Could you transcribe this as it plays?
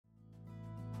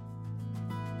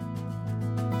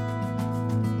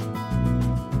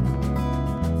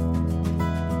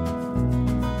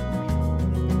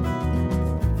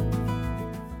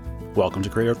Welcome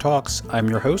to Creator Talks. I'm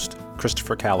your host,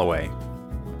 Christopher Calloway.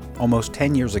 Almost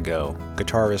 10 years ago,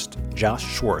 guitarist Josh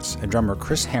Schwartz and drummer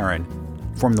Chris Herron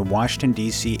formed the Washington,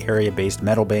 D.C. area-based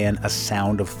metal band A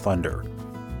Sound of Thunder.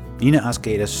 Nina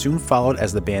Osgeda soon followed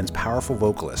as the band's powerful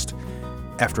vocalist.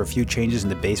 After a few changes in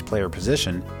the bass player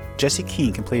position, Jesse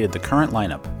Keane completed the current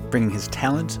lineup, bringing his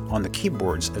talent on the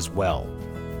keyboards as well.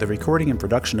 The recording and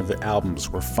production of their albums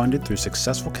were funded through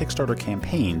successful Kickstarter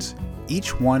campaigns,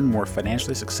 each one more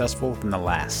financially successful than the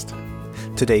last.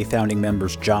 Today, founding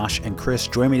members Josh and Chris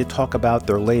join me to talk about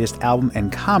their latest album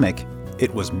and comic,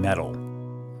 It Was Metal.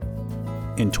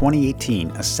 In 2018,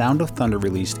 A Sound of Thunder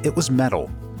released It Was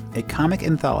Metal, a comic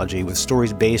anthology with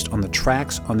stories based on the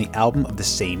tracks on the album of the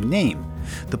same name.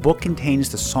 The book contains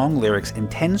the song lyrics and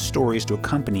 10 stories to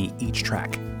accompany each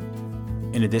track.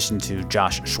 In addition to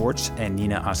Josh Schwartz and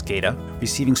Nina Osgeda,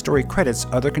 receiving story credits,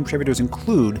 other contributors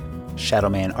include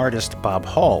Shadowman artist Bob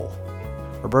Hall,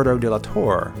 Roberto de la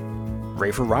Torre,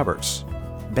 Rafer Roberts,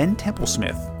 Ben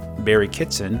Templesmith, Barry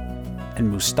Kitson,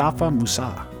 and Mustafa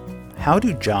Musa. How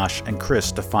do Josh and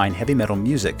Chris define heavy metal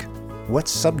music? What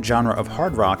subgenre of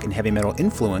hard rock and heavy metal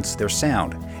influence their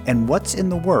sound? And what's in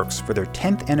the works for their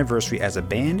 10th anniversary as a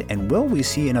band, and will we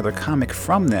see another comic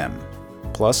from them?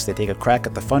 Plus, they take a crack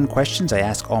at the fun questions I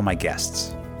ask all my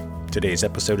guests. Today's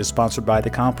episode is sponsored by the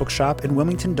Comic Book Shop in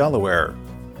Wilmington, Delaware.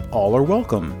 All are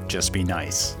welcome, just be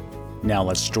nice. Now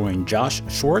let's join Josh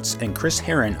Schwartz and Chris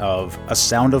Herron of A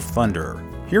Sound of Thunder,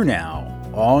 here now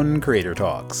on Creator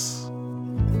Talks.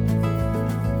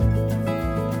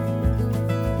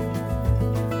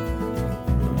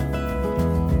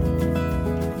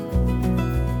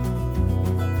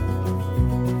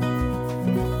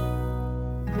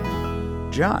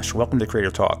 Josh, welcome to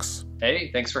Creator Talks.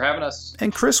 Hey, thanks for having us.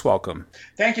 And Chris, welcome.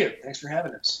 Thank you. Thanks for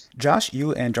having us. Josh,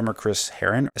 you and drummer Chris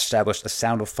Herron established A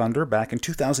Sound of Thunder back in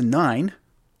 2009,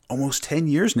 almost 10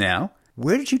 years now.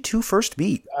 Where did you two first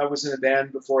meet? I was in a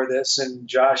band before this, and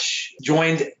Josh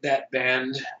joined that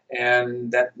band.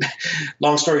 And that,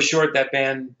 long story short, that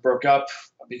band broke up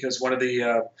because one of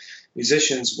the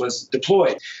musicians was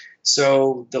deployed.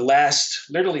 So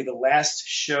literally the last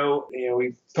show,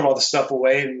 we put all the stuff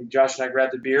away, and Josh and I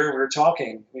grabbed a beer and we were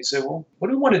talking. We said, well, what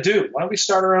do we want to do? Why don't we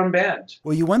start our own band?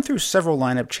 Well, you went through several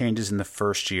lineup changes in the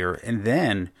first year, and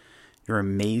then your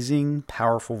amazing,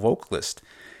 powerful vocalist,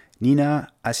 Nina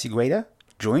Osgeda,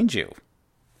 joined you.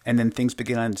 And then things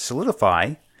began to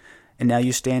solidify, and now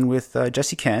you stand with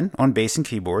Jesse Keane on bass and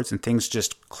keyboards, and things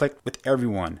just clicked with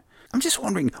everyone. I'm just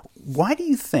wondering, why do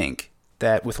you think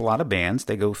that with a lot of bands,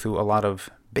 they go through a lot of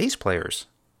bass players?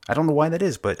 I don't know why that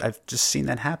is, but I've just seen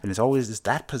that happen. It's always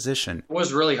that position. It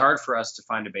was really hard for us to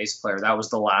find a bass player. That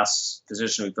was the last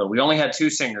position we filled. We only had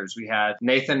two singers. We had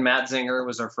Nathan Matzinger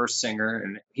was our first singer,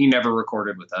 and he never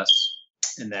recorded with us.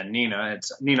 And then Nina,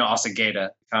 it's Nina Osgeda.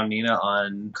 Found Nina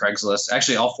on Craigslist.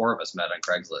 Actually, all four of us met on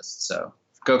Craigslist. So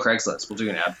go Craigslist. We'll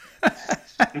do an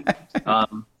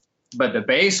ad. But the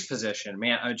bass position,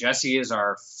 man, Jesse is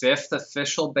our fifth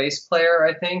official bass player,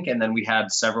 I think. And then we had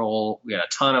a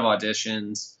ton of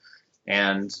auditions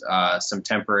and some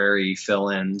temporary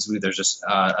fill-ins. There's just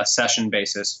a session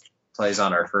bassist plays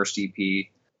on our first EP.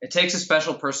 It takes a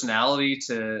special personality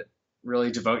to really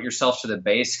devote yourself to the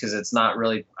bass, because it's not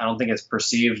really, I don't think it's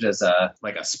perceived as a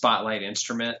spotlight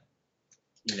instrument.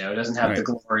 It doesn't have the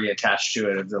glory attached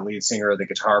to it of the lead singer or the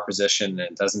guitar position. And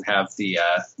it doesn't have the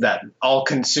that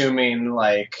all-consuming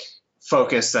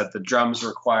focus that the drums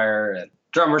require. And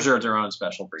drummers are their own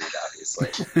special breed,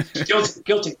 obviously.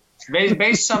 Guilty.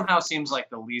 Bass somehow seems like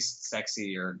the least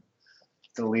sexy or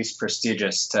the least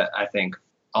prestigious I think,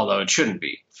 although it shouldn't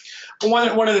be.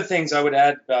 Well, one of the things I would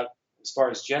add about, as far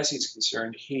as Jesse's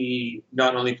concerned, he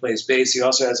not only plays bass, he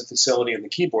also has a facility in the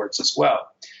keyboards as well.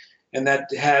 And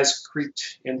that has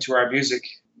creeped into our music,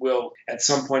 will at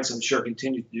some points, I'm sure,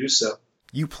 continue to do so.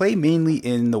 You play mainly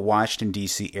in the Washington,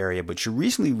 D.C. area, but you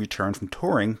recently returned from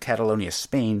touring Catalonia,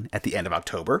 Spain at the end of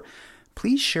October.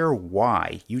 Please share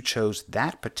why you chose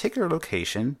that particular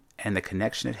location and the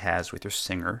connection it has with your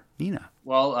singer, Nina.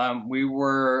 Well, we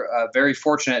were very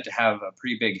fortunate to have a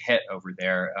pretty big hit over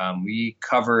there. We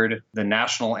covered the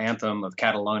national anthem of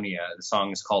Catalonia. The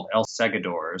song is called Els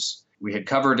Segadors. We had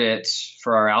covered it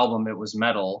for our album, It Was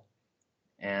Metal,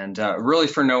 and really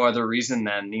for no other reason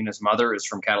than Nina's mother is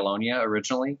from Catalonia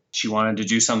originally. She wanted to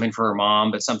do something for her mom,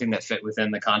 but something that fit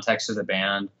within the context of the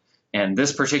band. And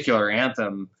this particular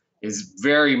anthem is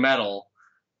very metal.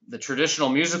 The traditional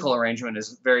musical arrangement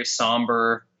is very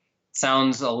somber,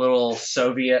 sounds a little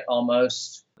Soviet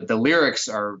almost. The lyrics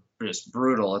are just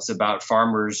brutal. It's about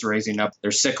farmers raising up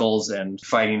their sickles and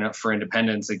fighting up for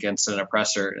independence against an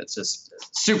oppressor. It's just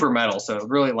super metal. So it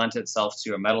really lent itself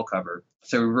to a metal cover.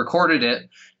 So we recorded it.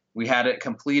 We had it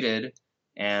completed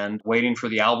and waiting for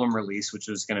the album release, which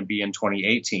was going to be in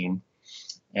 2018.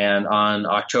 And on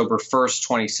October 1st,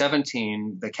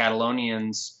 2017, the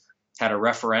Catalonians had a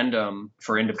referendum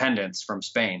for independence from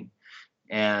Spain.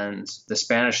 And the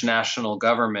Spanish national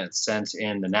government sent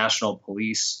in the national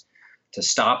police to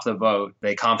stop the vote.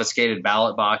 They confiscated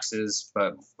ballot boxes,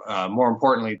 but more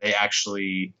importantly, they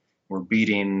actually were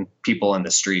beating people in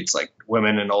the streets, like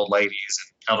women and old ladies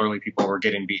and elderly people were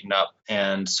getting beaten up.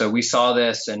 And so we saw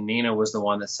this, and Nina was the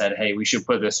one that said, hey, we should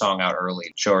put this song out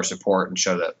early, show our support and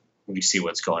show that we see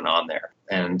what's going on there.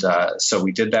 And so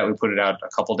we did that. We put it out a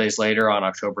couple days later on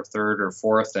October 3rd or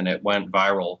 4th, and it went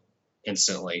viral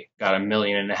instantly. Got 1.5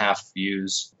 million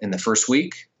views in the first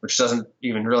week, which doesn't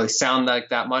even really sound like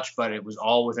that much, but it was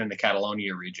all within the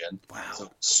Catalonia region. Wow.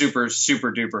 So super,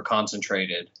 super duper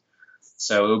concentrated.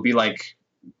 So it would be like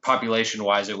population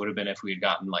wise, it would have been if we had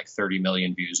gotten like 30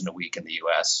 million views in a week in the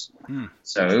US.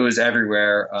 So it was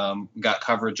everywhere. We got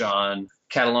coverage on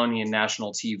Catalonian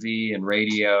national TV and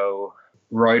radio.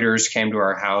 Reuters came to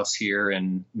our house here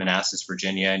in Manassas,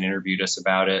 Virginia, and interviewed us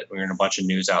about it. We were in a bunch of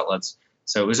news outlets.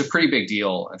 So it was a pretty big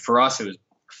deal. And for us, it was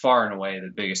far and away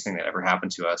the biggest thing that ever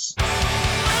happened to us.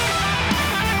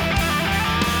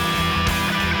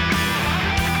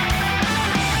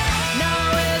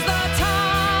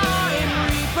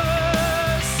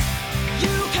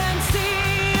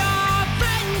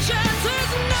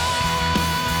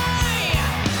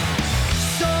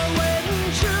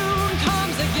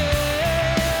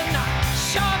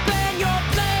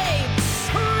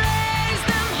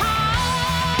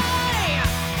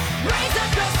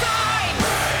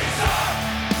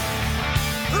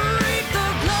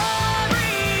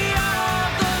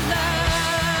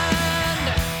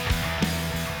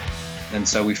 And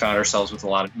so we found ourselves with a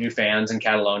lot of new fans in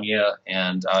Catalonia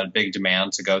and a big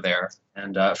demand to go there.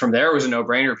 And from there, it was a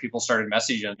no-brainer. People started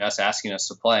messaging us, asking us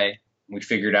to play. We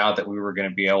figured out that we were going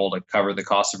to be able to cover the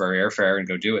cost of our airfare and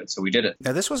go do it. So we did it.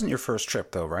 Now, this wasn't your first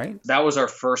trip, though, right? That was our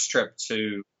first trip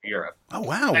to Europe. Oh,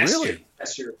 wow, really?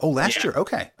 Last year. Oh, last year.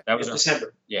 Okay. That was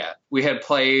December. Yeah. We had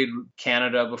played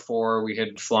Canada before. We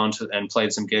had flown to and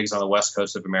played some gigs on the west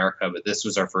coast of America, but this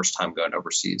was our first time going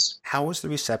overseas. How was the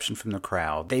reception from the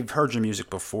crowd? They've heard your music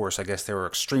before, so I guess they were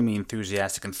extremely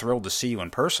enthusiastic and thrilled to see you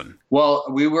in person. Well,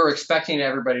 we were expecting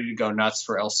everybody to go nuts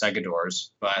for El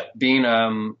Segadores, but being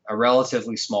a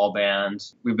relatively small band,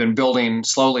 we've been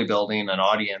slowly building an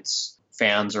audience,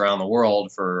 fans around the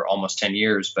world for almost 10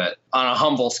 years, but on a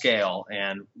humble scale.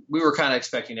 And we were kind of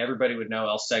expecting everybody would know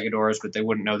El Segadores, but they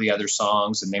wouldn't know the other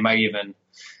songs. And they might even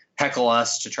heckle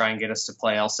us to try and get us to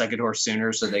play El Segador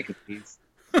sooner so they could leave.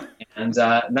 And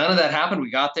none of that happened.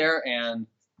 We got there and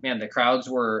man, the crowds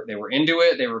were into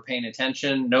it. They were paying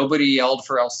attention. Nobody yelled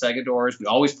for El Segadores. We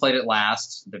always played it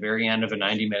last, the very end of a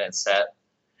 90-minute set.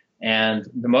 And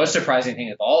the most surprising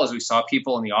thing of all is we saw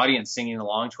people in the audience singing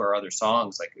along to our other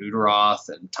songs like Udaroth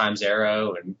and Time's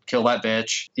Arrow and Kill That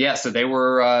Bitch. Yeah, so they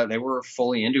were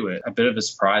fully into it. A bit of a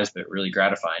surprise, but really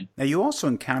gratifying. Now, you also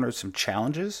encountered some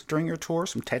challenges during your tour,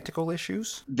 some technical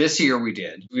issues? This year we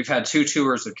did. We've had 2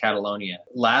 tours of Catalonia.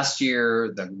 Last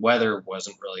year, the weather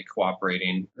wasn't really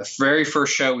cooperating. The very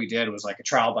first show we did was like a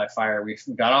trial by fire. We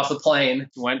got off the plane,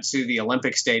 went to the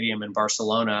Olympic Stadium in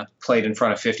Barcelona, played in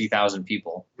front of 50,000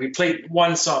 people. We played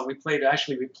one song. We played El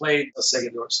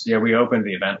Segadores. Yeah, we opened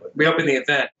the event. We opened the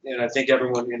event, and I think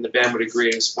everyone in the band would agree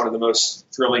it's one of the most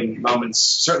thrilling moments,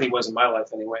 certainly was in my life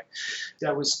anyway.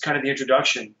 That was kind of the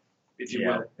introduction, if you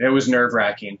will. It was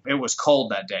nerve-wracking. It was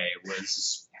cold that day. It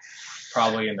was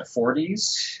probably in the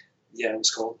 40s. Yeah, it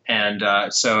was cold. And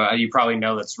so you probably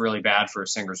know that's really bad for a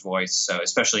singer's voice. So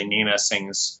especially Nina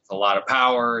sings a lot of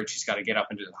power, and she's got to get up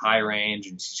into the high range,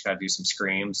 and she's got to do some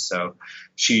screams. So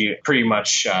she pretty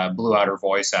much blew out her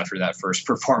voice after that first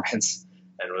performance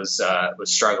and was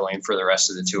struggling for the rest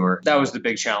of the tour. That was the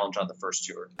big challenge on the first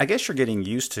tour. I guess you're getting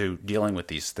used to dealing with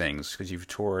these things because you've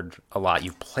toured a lot.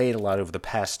 You've played a lot over the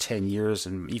past 10 years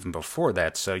and even before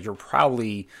that. So you're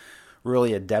probably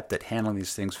really adept at handling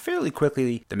these things fairly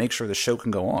quickly to make sure the show can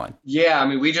go on. Yeah, I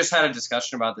mean, we just had a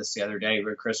discussion about this the other day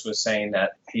where Chris was saying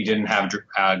that he didn't have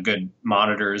good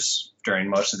monitors during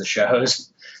most of the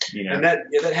shows. You know? And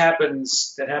that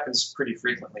happens pretty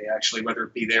frequently, actually, whether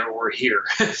it be there or here.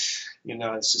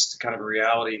 It's just kind of a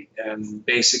reality. And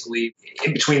basically,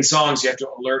 in between songs, you have to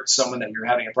alert someone that you're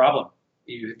having a problem.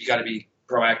 You got to be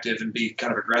proactive and be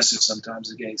kind of aggressive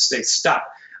sometimes again. Say, stop.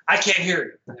 I can't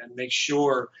hear you. And make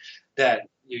sure that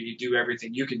you do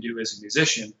everything you can do as a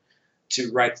musician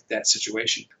to right that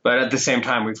situation. But at the same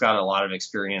time, we've got a lot of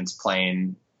experience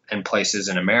playing in places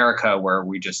in America where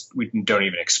we don't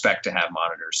even expect to have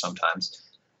monitors sometimes.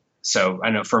 So I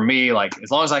know for me, like,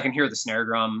 as long as I can hear the snare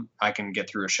drum, I can get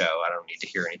through a show. I don't need to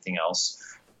hear anything else.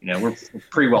 We're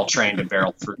pretty well trained to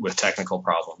barrel through with technical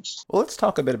problems. Well, let's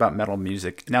talk a bit about metal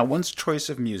music. Now, one's choice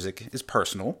of music is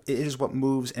personal. It is what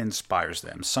moves and inspires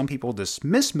them. Some people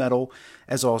dismiss metal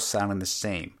as all sounding the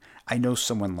same. I know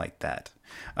someone like that.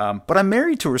 But I'm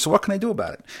married to her, so what can I do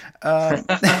about it?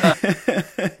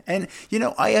 And,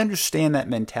 I understand that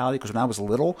mentality because when I was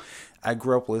little, I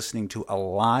grew up listening to a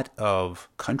lot of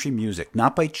country music,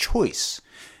 not by choice.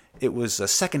 It was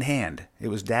secondhand. It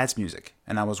was Dad's music.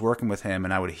 And I was working with him,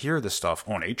 and I would hear this stuff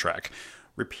on 8-track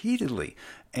repeatedly.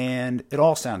 And it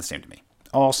all sounded the same to me.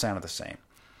 All sounded the same.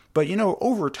 But,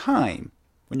 over time,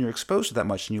 when you're exposed to that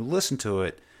much and you listen to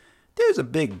it, there's a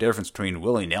big difference between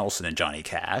Willie Nelson and Johnny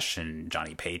Cash and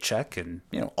Johnny Paycheck and,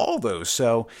 all those.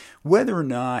 So whether or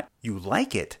not you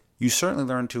like it, you certainly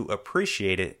learn to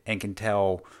appreciate it and can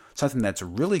tell something that's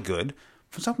really good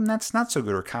from something that's not so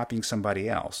good or copying somebody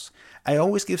else. I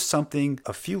always give something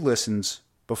a few listens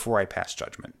before I pass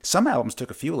judgment. Some albums took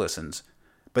a few listens,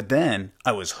 but then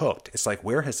I was hooked. It's like,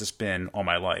 where has this been all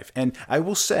my life? And I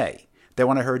will say that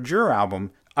when I heard your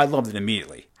album, I loved it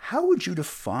immediately. How would you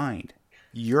define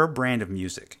your brand of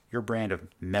music, your brand of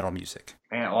metal music?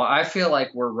 Man, well, I feel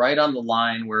like we're right on the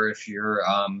line where if you're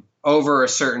over a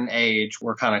certain age,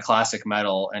 we're kind of classic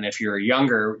metal. And if you're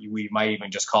younger, we might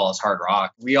even just call us hard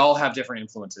rock. We all have different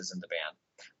influences in the band.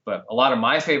 But a lot of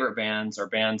my favorite bands are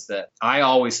bands that I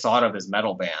always thought of as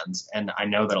metal bands. And I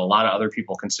know that a lot of other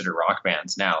people consider rock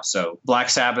bands now. So Black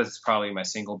Sabbath is probably my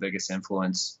single biggest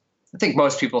influence. I think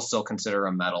most people still consider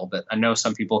them metal, but I know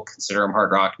some people consider them hard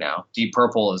rock now. Deep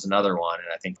Purple is another one, and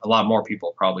I think a lot more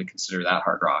people probably consider that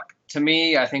hard rock. To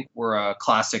me, I think we're a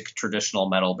classic traditional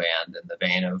metal band in the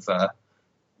vein of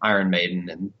Iron Maiden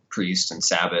and Priest and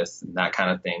Sabbath and that kind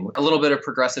of thing. A little bit of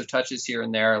progressive touches here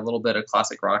and there, a little bit of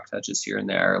classic rock touches here and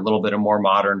there, a little bit of more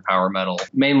modern power metal.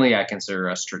 Mainly, I consider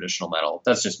us traditional metal.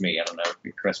 That's just me. I don't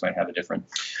know. Chris might have a different.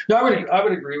 No, I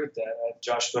would agree with that,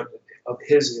 Josh. But of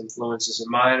his influences, and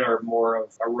mine are more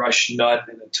of a Rush nut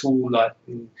and a Tool nut.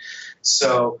 And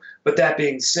so, but that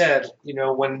being said,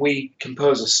 when we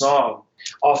compose a song,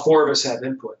 all four of us have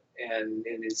input, and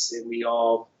we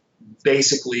all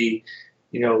basically,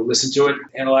 listen to it,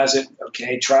 analyze it.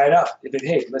 Okay, try it out.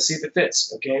 Hey, let's see if it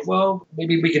fits. Okay, well,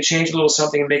 maybe we can change a little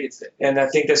something and make it fit. And I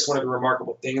think that's one of the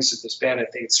remarkable things of this band. I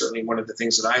think it's certainly one of the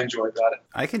things that I enjoy about it.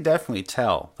 I can definitely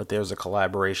tell that there's a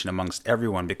collaboration amongst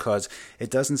everyone because it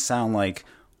doesn't sound like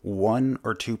one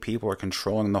or two people are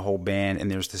controlling the whole band and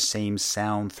there's the same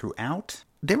sound throughout.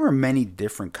 There are many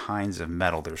different kinds of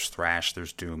metal. There's thrash,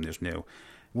 there's doom, there's new.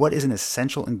 What is an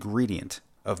essential ingredient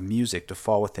of music to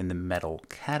fall within the metal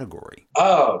category?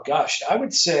 Oh, gosh. I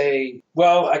would say,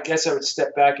 well, I guess I would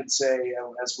step back and say,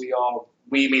 as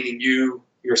we meaning you,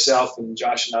 yourself, and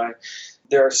Josh and I,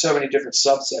 there are so many different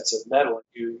subsets of metal.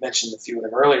 You mentioned a few of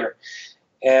them earlier.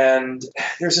 And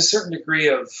there's a certain degree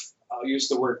of, I'll use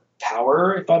the word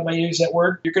power, if I may use that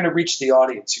word. You're going to reach the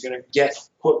audience. You're going to get,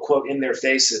 quote, quote, in their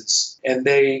faces. And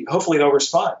hopefully they'll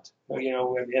respond.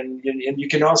 And you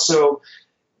can also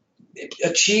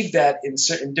achieve that in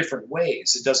certain different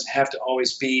ways. It doesn't have to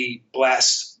always be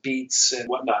blast beats and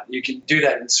whatnot. You can do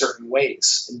that in certain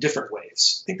ways, in different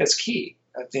ways. I think that's key.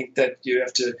 I think that you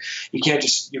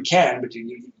can, but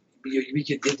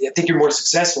I think you're more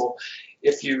successful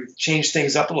if you change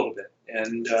things up a little bit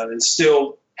and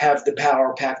still have the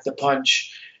power, pack the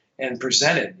punch, and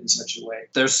present it in such a way.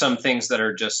 There's some things that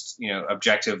are just,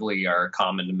 objectively are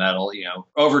common to metal,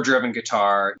 overdriven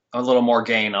guitar, a little more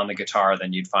gain on the guitar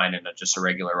than you'd find in just a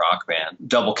regular rock band.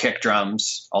 Double kick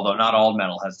drums, although not all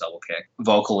metal has double kick.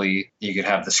 Vocally, you could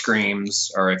have the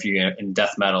screams, or if you in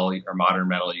death metal or modern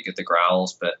metal, you get the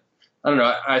growls, but I don't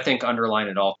know. I think underlying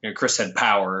it all, Chris said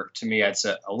power. To me, it's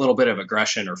a little bit of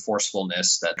aggression or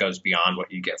forcefulness that goes beyond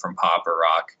what you get from pop or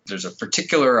rock. There's a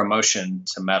particular emotion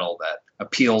to metal that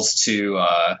appeals to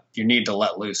your need to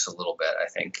let loose a little bit, I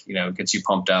think. Gets you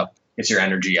pumped up, gets your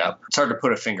energy up. It's hard to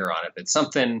put a finger on it, but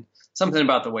something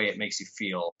about the way it makes you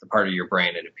feel, the part of your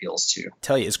brain it appeals to.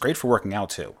 Tell you, it's great for working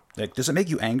out too. Like, does it make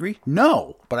you angry?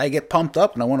 No, but I get pumped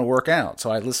up and I want to work out,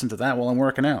 so I listen to that while I'm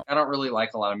working out. I don't really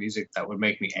like a lot of music that would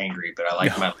make me angry, but I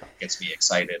like metal that gets me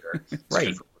excited or it's right.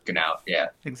 Good for working out. Yeah,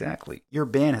 exactly. Your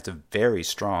band has a very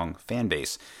strong fan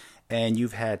base, and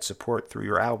you've had support through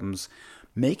your albums,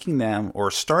 making them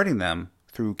or starting them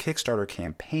through Kickstarter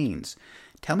campaigns.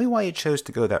 Tell me why you chose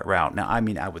to go that route. Now,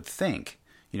 I would think,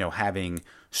 having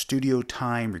studio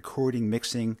time, recording,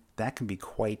 mixing, that can be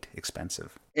quite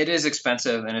expensive. It is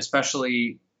expensive, and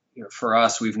especially for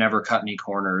us, we've never cut any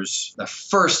corners. The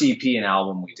first EP and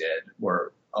album we did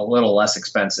were a little less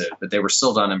expensive, but they were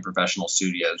still done in professional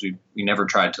studios. We never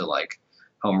tried to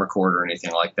home record or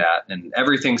anything like that. And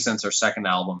everything since our second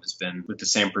album has been with the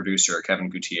same producer, Kevin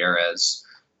Gutierrez,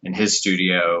 in his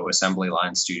studio, Assembly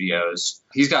Line Studios.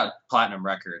 He's got platinum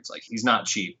records. He's not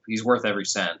cheap. He's worth every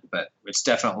cent, but it's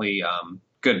definitely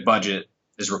good budget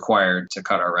is required to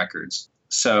cut our records.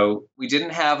 So we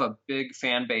didn't have a big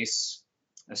fan base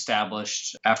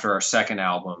established after our second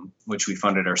album, which we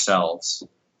funded ourselves.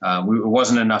 It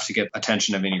wasn't enough to get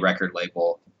attention of any record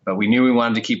label, but we knew we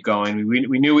wanted to keep going.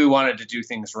 We knew we wanted to do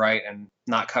things right and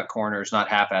not cut corners, not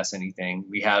half-ass anything.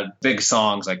 We had big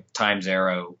songs like Time's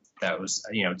Arrow that was,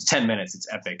 it's 10 minutes, it's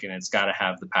epic, and it's got to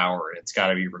have the power, and it's got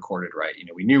to be recorded right.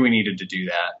 We knew we needed to do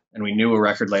that, and we knew a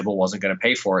record label wasn't going to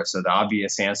pay for it. So the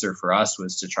obvious answer for us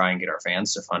was to try and get our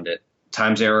fans to fund it.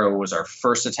 Time's Arrow was our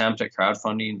first attempt at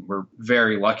crowdfunding. We're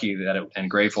very lucky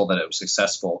and grateful that it was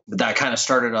successful. But that kind of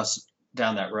started us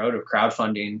down that road of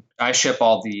crowdfunding. I ship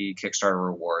all the Kickstarter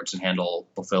rewards and handle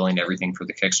fulfilling everything for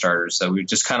the Kickstarters. So we've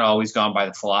just kind of always gone by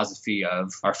the philosophy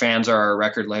of our fans are our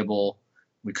record label.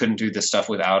 We couldn't do this stuff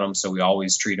without them, so we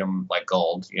always treat them like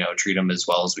gold, treat them as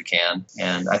well as we can.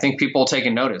 And I think people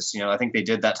taking notice. I think they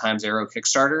did that Time's Arrow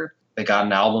Kickstarter. They got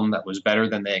an album that was better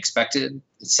than they expected.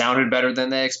 It sounded better than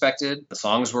they expected. The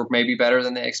songs were maybe better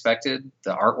than they expected.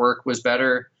 The artwork was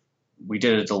better. We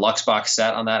did a deluxe box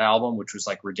set on that album, which was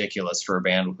ridiculous for a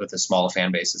band with as small a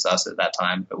fan base as us at that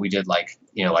time. But we did a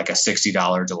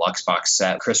 $60 deluxe box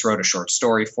set. Chris wrote a short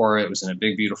story for it. It was in a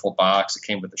big, beautiful box. It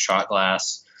came with a shot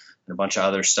glass and a bunch of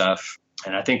other stuff.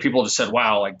 And I think people just said,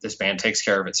 wow, this band takes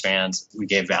care of its fans. We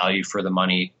gave value for the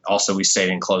money. Also, we stayed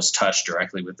in close touch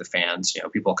directly with the fans.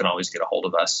 People can always get a hold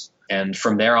of us. And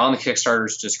from there on, the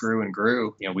Kickstarters just grew and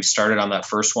grew. We started on that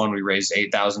first one. We raised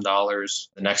 $8,000.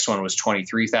 The next one was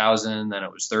 $23,000. Then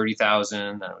it was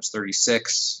 $30,000. Then it was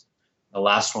 $36,000. The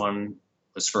last one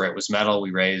was for It Was Metal.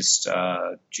 We raised,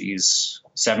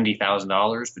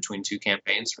 $70,000 between two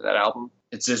campaigns for that album.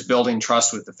 It's just building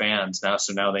trust with the fans now.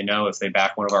 So now they know if they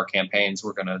back one of our campaigns,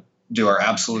 we're going to do our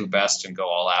absolute best and go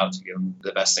all out to give them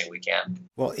the best thing we can.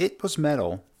 Well, It Was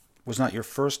Metal was not your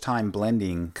first time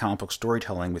blending comic book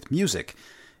storytelling with music.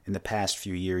 In the past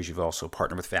few years, you've also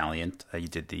partnered with Valiant. You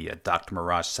did the Dr.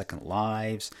 Mirage Second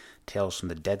Lives, Tales from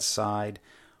the Dead Side.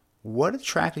 What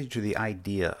attracted you to the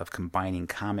idea of combining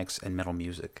comics and metal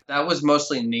music? That was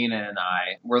mostly Nina and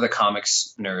I. We're the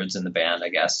comics nerds in the band, I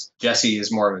guess. Jesse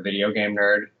is more of a video game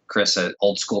nerd. Chris,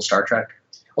 old school Star Trek.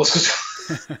 Old school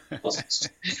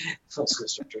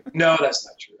Star Trek. No, that's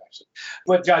not true, actually.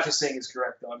 What Josh is saying is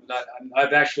correct, though.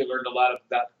 I've actually learned a lot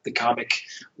about the comic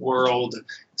world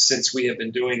since we have been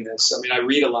doing this. I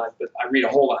read a lot, but I read a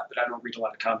whole lot, but I don't read a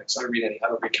lot of comics. I don't read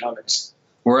comics.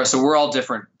 We're all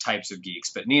different types of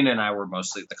geeks, but Nina and I were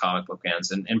mostly the comic book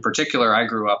fans. And in particular, I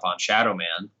grew up on Shadow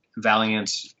Man.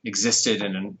 Valiant existed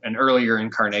in an earlier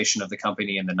incarnation of the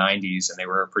company in the 90s, and they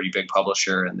were a pretty big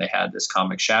publisher, and they had this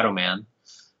comic Shadow Man,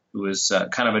 who was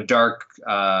kind of a dark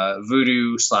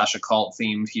voodoo/occult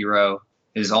themed hero.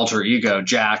 His alter ego,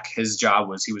 Jack, his job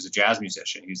was he was a jazz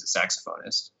musician. He was a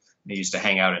saxophonist. He used to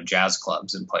hang out in jazz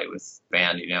clubs and play with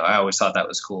band. I always thought that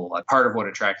was cool. Part of what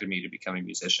attracted me to becoming a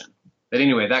musician. But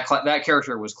anyway, that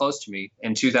character was close to me.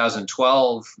 In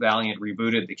 2012, Valiant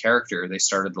rebooted the character. They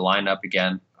started the lineup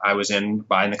again. I was in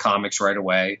buying the comics right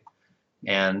away.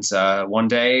 And one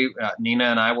day, Nina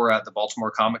and I were at the Baltimore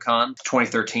Comic-Con,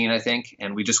 2013, I think,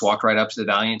 and we just walked right up to the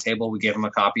Valiant table. We gave them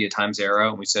a copy of Time's Arrow,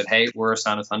 and we said, hey, we're a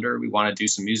Sound of Thunder. We want to do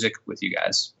some music with you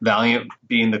guys. Valiant,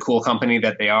 being the cool company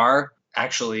that they are,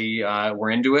 actually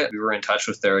were into it. We were in touch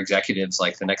with their executives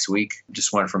the next week.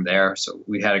 Just went from there. So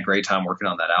we had a great time working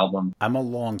on that album. I'm a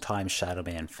longtime Shadow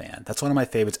Man fan. That's one of my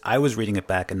favorites. I was reading it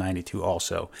back in 92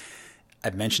 also.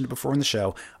 I've mentioned it before in the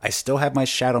show. I still have my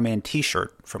Shadow Man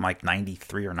t-shirt from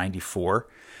 93 or 94.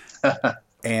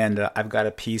 And I've got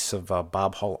a piece of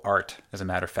Bob Hull art, as a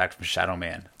matter of fact, from Shadow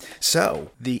Man.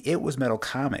 So the It Was Metal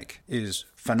comic is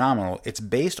phenomenal. It's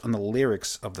based on the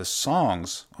lyrics of the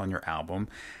songs on your album,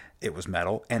 It Was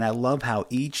Metal, and I love how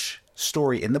each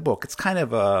story in the book, it's kind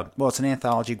of it's an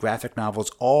anthology, graphic novel,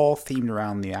 it's all themed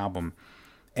around the album,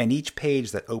 and each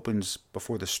page that opens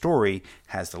before the story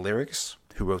has the lyrics,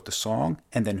 who wrote the song,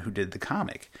 and then who did the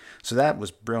comic. So that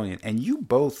was brilliant, and you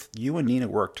and Nina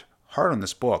worked hard on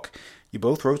this book. You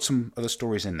both wrote some of the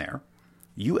stories in there.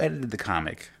 You edited the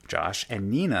comic, Josh,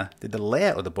 and Nina did the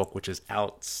layout of the book, which is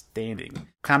outstanding.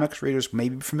 Comics readers may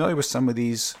be familiar with some of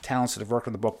these talents that have worked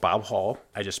on the book. Bob Hall,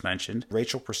 I just mentioned.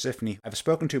 Rachel Persephone, I've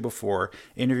spoken to before,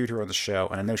 interviewed her on the show,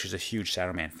 and I know she's a huge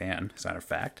Shadowman fan, as a matter of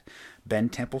fact. Ben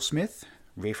Templesmith,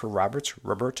 Rafer Roberts,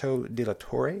 Roberto De La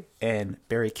Torre, and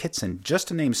Barry Kitson, just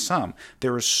to name some.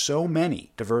 There are so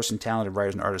many diverse and talented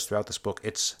writers and artists throughout this book.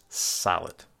 It's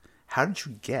solid. How did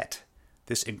you get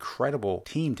this incredible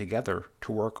team together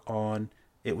to work on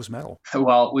It Was Metal?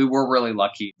 Well, we were really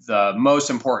lucky. The most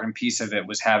important piece of it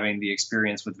was having the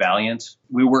experience with Valiant.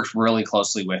 We worked really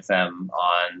closely with them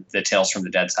on the Tales from the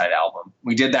Dead Side album.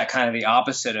 We did that kind of the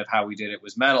opposite of how we did It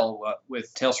Was Metal.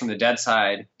 With Tales from the Dead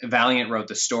Side, Valiant wrote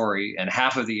the story, and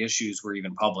half of the issues were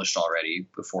even published already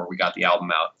before we got the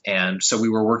album out. And so we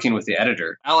were working with the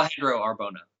editor, Alejandro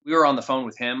Arbona. We were on the phone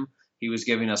with him. He was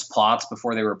giving us plots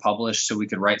before they were published so we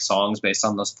could write songs based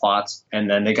on those plots. And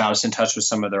then they got us in touch with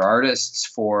some of their artists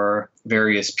for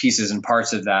various pieces and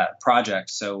parts of that project.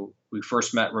 So we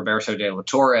first met Roberto De La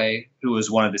Torre, who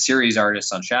was one of the series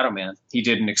artists on Shadowman. He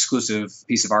did an exclusive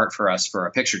piece of art for us for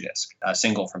a picture disc, a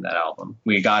single from that album.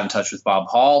 We got in touch with Bob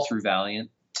Hall through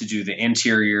Valiant to do the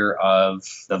interior of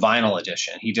the vinyl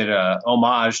edition. He did a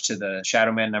homage to the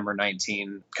Shadowman number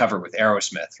 19 cover with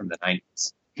Aerosmith from the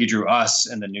 90s. He drew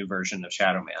us in the new version of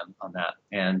Shadowman on that.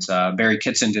 And Barry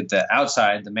Kitson did the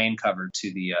outside, the main cover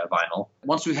to the vinyl.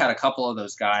 Once we had a couple of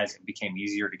those guys, it became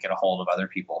easier to get a hold of other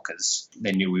people because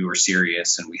they knew we were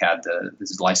serious and we had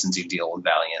this licensing deal with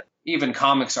Valiant. Even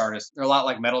comics artists, they're a lot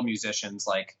like metal musicians.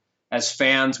 Like, as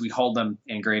fans, we hold them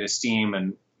in great esteem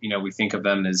and, you know, we think of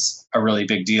them as a really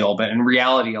big deal. But in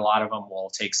reality, a lot of them will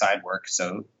take side work.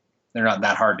 So they're not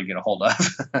that hard to get a hold of.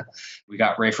 We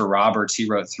got Rafer Roberts. He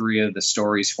wrote 3 of the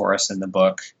stories for us in the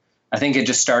book. I think it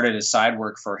just started as side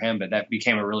work for him, but that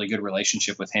became a really good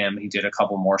relationship with him. He did a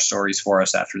couple more stories for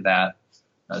us after that,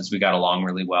 as we got along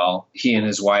really well. He and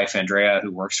his wife, Andrea, who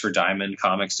works for Diamond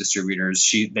Comics Distributors,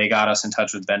 they got us in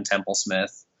touch with Ben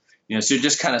Templesmith. You know, so it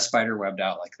just kind of spider webbed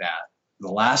out like that.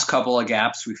 The last couple of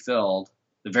gaps we filled,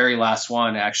 the very last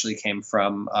one actually came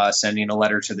from sending a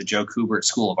letter to the Joe Kubert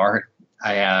School of Art.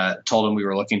 I told them we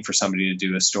were looking for somebody to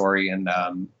do a story, and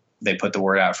they put the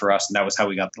word out for us. And that was how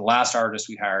we got the last artist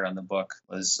we hired on the book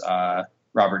was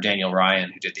Robert Daniel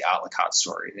Ryan, who did the Outlacotte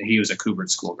story. And he was a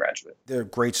Kubert School graduate. There are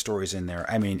great stories in there.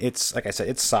 I mean, it's, like I said,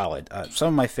 it's solid. Some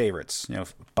of my favorites, you know,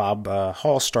 Bob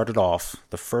Hall started off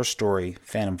the first story,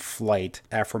 Phantom Flight.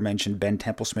 Aforementioned Ben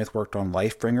Templesmith worked on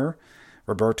Lifebringer.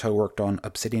 Roberto worked on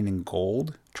Obsidian and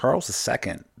Gold. Charles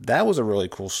II, that was a really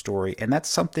cool story. And that's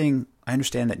something I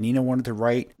understand that Nina wanted to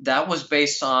write. That was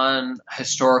based on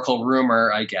historical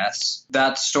rumor, I guess.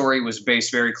 That story was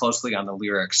based very closely on the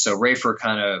lyrics. So Rafer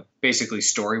kind of basically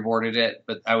storyboarded it,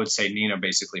 but I would say Nina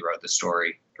basically wrote the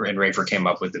story, and Rafer came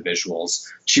up with the visuals.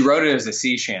 She wrote it as a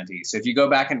sea shanty. So if you go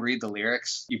back and read the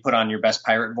lyrics, you put on your best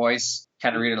pirate voice,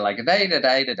 kind of read it like a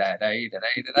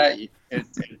da-da-da-da-da-da-da-da-da.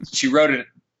 She wrote it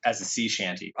as a sea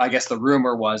shanty. I guess the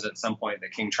rumor was at some point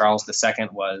that King Charles II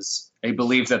they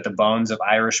believed that the bones of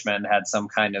Irishmen had some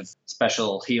kind of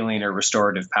special healing or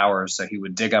restorative powers. So he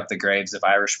would dig up the graves of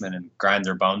Irishmen and grind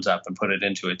their bones up and put it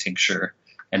into a tincture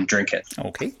and drink it.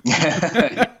 Okay.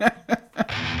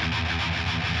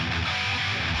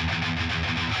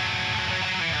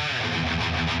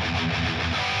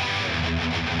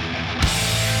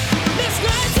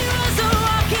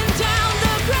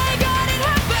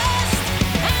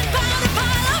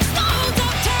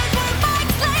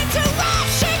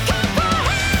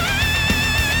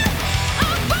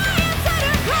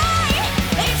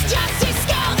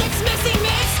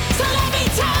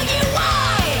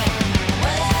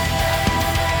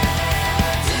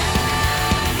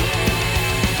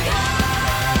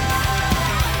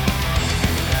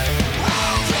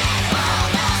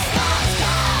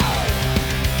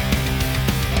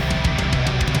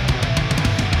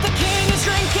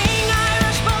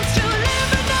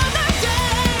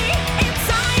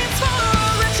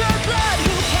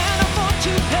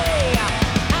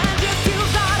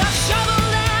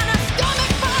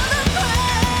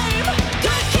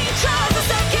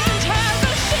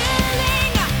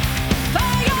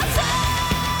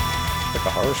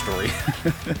 Story.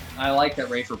 I like that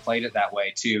Rafer played it that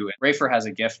way too. Rafer has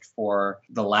a gift for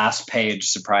the last page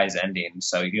surprise ending.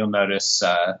 So you'll notice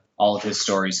all of his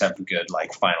stories have good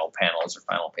like final panels or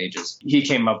final pages. He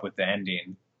came up with the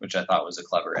ending, which I thought was a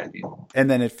clever ending.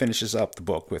 And then it finishes up the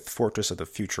book with Fortress of the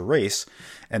Future Race,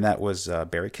 and that was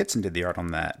Barry Kitson did the art on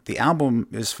that. The album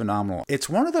is phenomenal. It's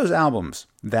one of those albums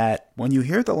that when you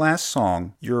hear the last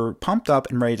song, you're pumped up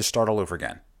and ready to start all over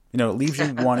again. You know, it leaves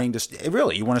you wanting to,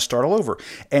 really, you want to start all over.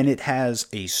 And it has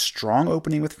a strong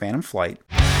opening with Phantom Flight.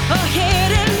 A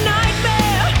hidden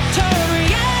nightmare turned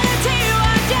reality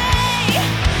one day.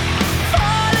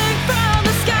 Falling from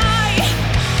the sky,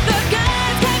 the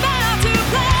gods came out to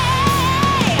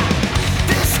play.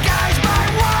 Disguised by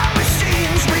war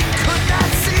machines, we could not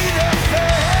see their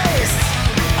face.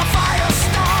 A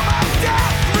firestorm of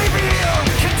death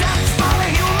revealed contempt for the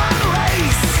human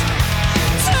race.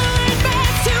 Turn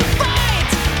back to fight,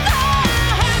 the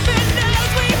happiness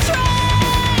we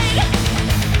tried.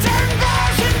 Turn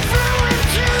version through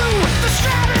into the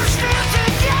stratosphere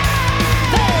together.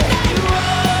 Then they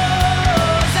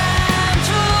rose and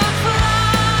took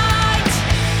flight.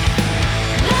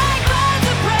 Like birds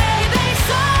of prey, they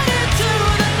soared into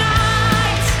the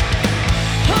night.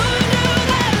 Who knew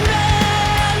that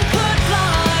men could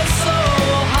fly so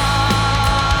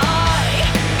high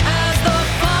as the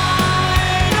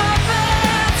final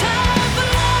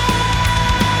butterfly?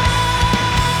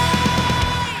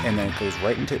 And then it goes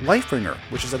right into Lifebringer,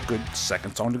 which is a good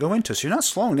second song to go into. So you're not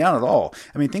slowing down at all.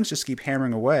 I mean, things just keep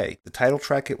hammering away. The title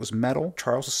track, it was Metal,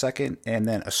 Charles II, and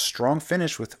then a strong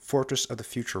finish with Fortress of the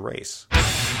Future Race.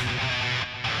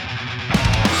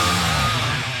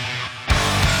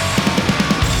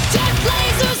 Jet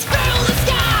lasers fill the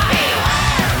sky.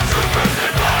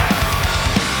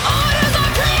 Orders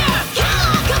are clear. Kill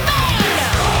on command.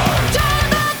 Turn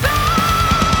the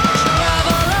page.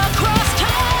 Travel across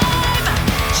time.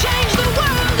 Change the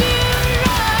world you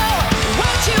know.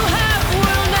 What you have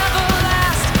will never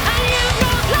last, and you've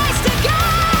no place to go.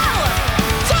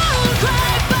 Don't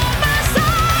cry by my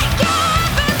side.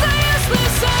 Weapons are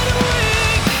useless and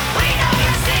weak. We know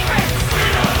your secrets. We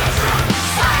know the truth.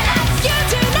 Silence. You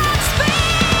do not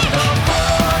speak. The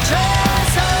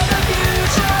fortress of the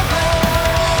future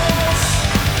race.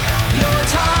 Your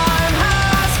time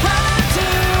has come to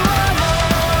an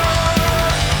end.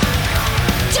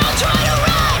 Don't try to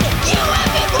run. You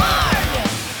have been warned.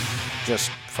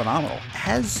 Just phenomenal.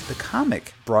 Has the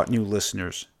comic brought new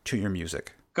listeners to your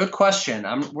music? Good question.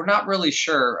 We're not really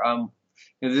sure.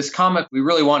 This comic, we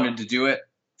really wanted to do it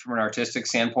from an artistic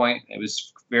standpoint. It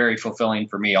was very fulfilling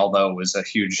for me, although it was a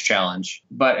huge challenge.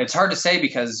 But it's hard to say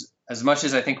because as much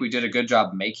as I think we did a good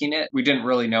job making it, we didn't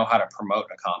really know how to promote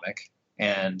a comic.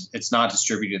 And it's not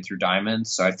distributed through Diamond.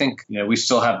 So I think, we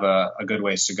still have a good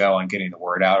ways to go on getting the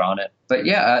word out on it. But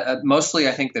yeah, mostly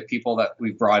I think the people that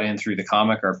we've brought in through the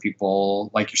comic are people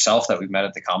like yourself that we've met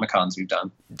at the Comic-Cons we've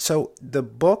done. So the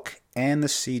book and the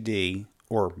CD,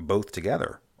 or both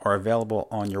together, are available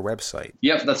on your website.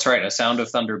 Yep, that's right.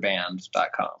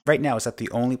 soundoftthunderband.com. Right now, is that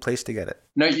the only place to get it?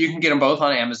 No, you can get them both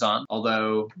on Amazon,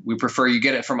 although we prefer you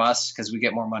get it from us because we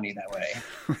get more money that way.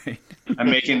 Right. I'm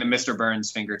making the Mr.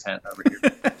 Burns finger tent over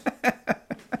here.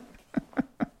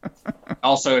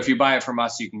 Also, if you buy it from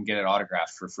us, you can get it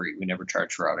autographed for free. We never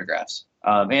charge for autographs.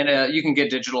 And you can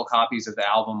get digital copies of the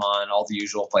album on all the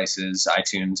usual places,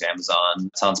 iTunes, Amazon,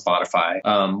 it's on Spotify.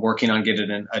 Working on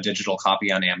getting a digital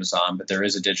copy on Amazon, but there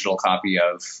is a digital copy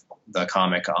of the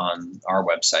comic on our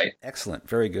website. Excellent.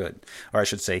 Very good. Or I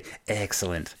should say,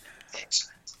 excellent.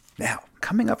 Now,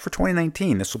 coming up for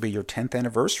 2019, this will be your 10th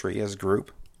anniversary as a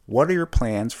group. What are your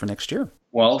plans for next year?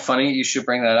 Well, funny you should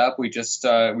bring that up. We just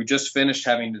finished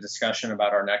having a discussion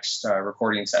about our next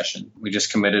recording session. We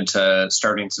just committed to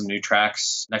starting some new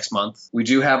tracks next month. We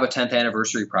do have a 10th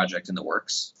anniversary project in the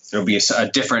works. There'll be a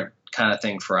different kind of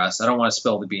thing for us. I don't want to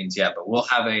spill the beans yet, but we'll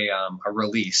have a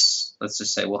release. Let's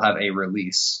just say we'll have a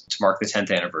release to mark the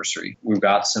 10th anniversary. We've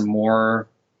got some more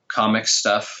comic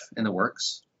stuff in the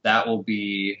works. That will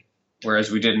be...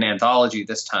 Whereas we did an anthology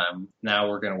this time, now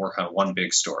we're going to work on one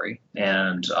big story.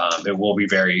 And it will be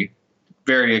very,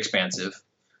 very expansive.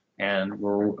 And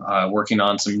we're working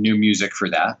on some new music for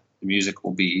that. The music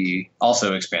will be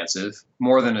also expansive,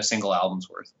 more than a single album's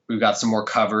worth. We've got some more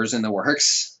covers in the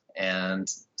works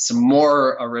and some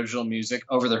more original music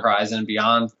over the horizon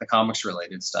beyond the comics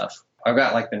related stuff. I've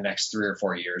got like the next 3 or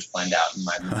 4 years planned out in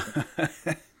my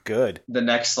mind. Good. The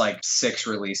next 6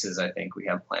 releases I think we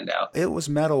have planned out. It Was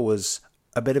Metal was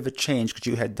a bit of a change because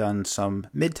you had done some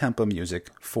mid-tempo music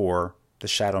for the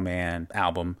Shadow Man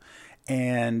album,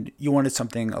 and you wanted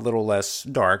something a little less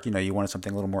dark. You wanted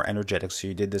something a little more energetic, so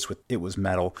you did this with It Was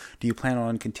Metal. Do you plan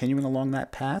on continuing along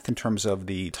that path in terms of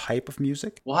the type of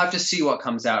music? We'll have to see what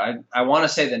comes out. I want to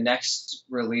say the next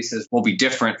releases will be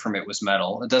different from It Was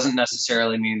Metal. It doesn't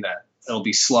necessarily mean that it'll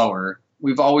be slower.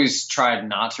 We've always tried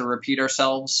not to repeat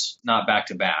ourselves, not back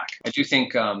to back. I do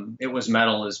think It Was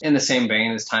Metal is in the same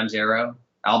vein as Time's Arrow.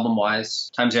 album-wise.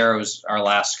 Times Arrow was our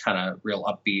last kind of real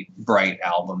upbeat, bright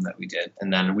album that we did.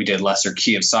 And then we did Lesser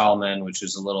Key of Solomon, which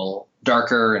was a little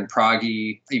darker and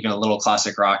proggy, even a little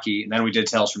classic rocky. And then we did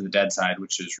Tales from the Dead Side,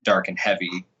 which is dark and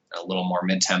heavy, a little more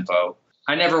mid-tempo.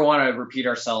 I never want to repeat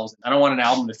ourselves. I don't want an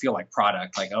album to feel like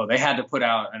product, like, oh, they had to put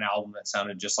out an album that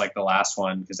sounded just like the last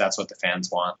one because that's what the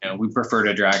fans want. You know, we prefer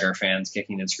to drag our fans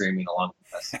kicking and screaming along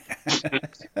with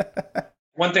us.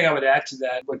 One thing I would add to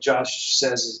that, what Josh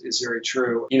says is very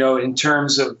true. You know, in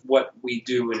terms of what we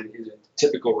do in a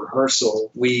typical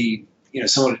rehearsal, we, you know,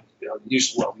 someone, you know,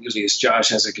 usually it's Josh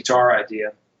has a guitar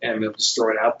idea and we'll just throw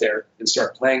it out there and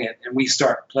start playing it, and we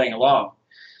start playing along.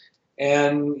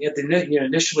 And at the, you know,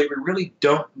 initially, we really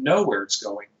don't know where it's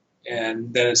going.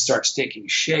 And then it starts taking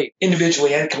shape.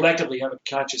 Individually and collectively have a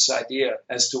conscious idea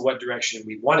as to what direction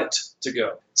we want it to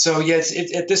go. So, yes,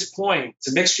 at this point,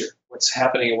 it's a mixture. What's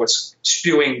happening and what's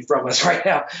spewing from us right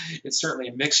now, it's certainly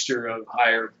a mixture of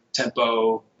higher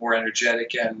tempo, more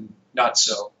energetic, and not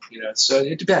so. You know, so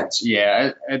it depends.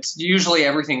 Yeah, it's usually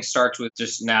everything starts with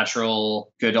just natural,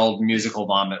 good old musical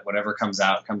vomit. Whatever comes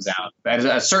out, comes out. But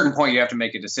at a certain point, you have to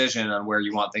make a decision on where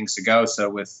you want things to go. So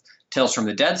with Tales from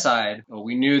the Dead Side, well,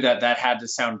 we knew that had to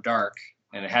sound dark,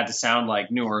 and it had to sound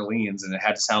like New Orleans, and it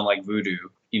had to sound like voodoo.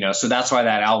 You know, so that's why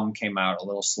that album came out a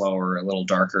little slower, a little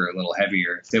darker, a little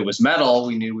heavier. If it was metal,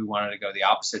 we knew we wanted to go the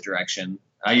opposite direction.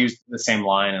 I used the same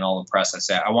line in all the press. I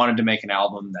said, I wanted to make an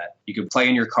album that you could play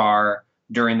in your car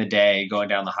during the day, going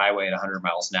down the highway at 100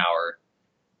 miles an hour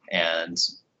and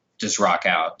just rock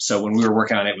out. So when we were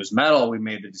working on It Was Metal, we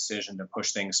made the decision to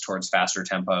push things towards faster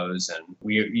tempos. And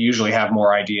we usually have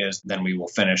more ideas than we will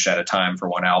finish at a time for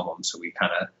one album. So we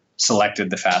kind of selected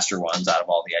the faster ones out of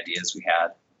all the ideas we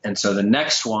had. And so the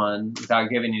next one, without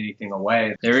giving anything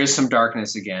away, there is some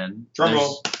darkness again. Drum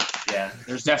roll. Yeah,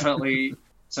 there's definitely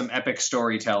some epic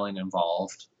storytelling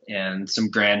involved and some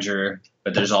grandeur,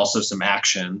 but there's also some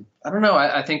action. I don't know.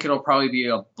 I think it'll probably be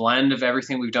a blend of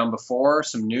everything we've done before,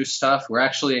 some new stuff. We're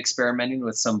actually experimenting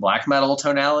with some black metal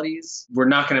tonalities. We're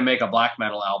not going to make a black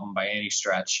metal album by any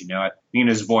stretch. You know,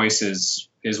 Nina's voice is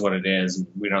what it is. And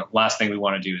we don't. Last thing we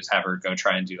want to do is have her go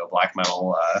try and do a black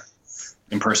metal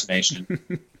impersonation.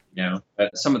 You know,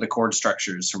 but some of the chord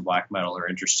structures from black metal are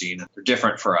interesting. They're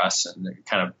different for us, and they're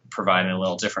kind of providing a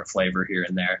little different flavor here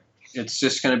and there. It's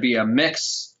just going to be a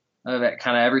mix of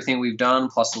kind of everything we've done,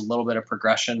 plus a little bit of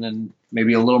progression and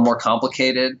maybe a little more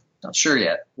complicated. Not sure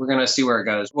yet. We're going to see where it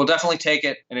goes. We'll definitely take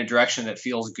it in a direction that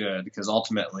feels good, because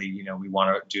ultimately, you know, we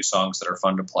want to do songs that are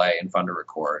fun to play and fun to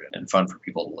record and fun for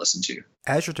people to listen to.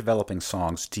 As you're developing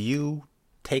songs, do you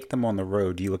take them on the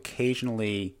road? Do you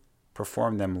occasionally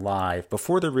perform them live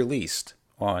before they're released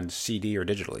on CD or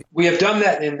digitally? We have done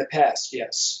that in the past,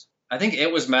 yes. I think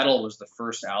It Was Metal was the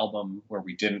first album where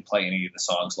we didn't play any of the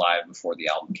songs live before the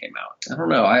album came out. I don't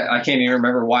know. I can't even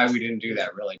remember why we didn't do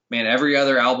that, really. Man, every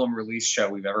other album release show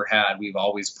we've ever had, we've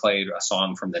always played a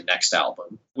song from the next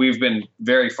album. We've been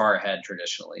very far ahead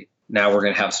traditionally. Now we're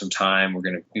going to have some time. We're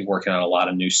going to be working on a lot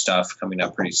of new stuff coming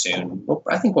up pretty soon.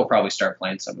 I think we'll probably start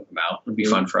playing some of them out. It'll be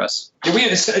fun for us. Yeah,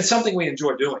 it's something we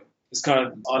enjoy doing. It's kind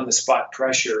of on-the-spot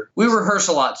pressure. We rehearse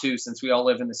a lot, too, since we all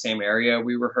live in the same area.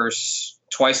 We rehearse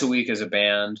twice a week as a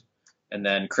band, and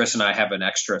then Chris and I have an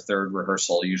extra third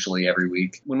rehearsal usually every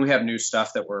week. When we have new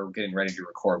stuff that we're getting ready to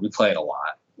record, we play it a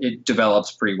lot. It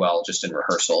develops pretty well just in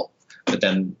rehearsal, but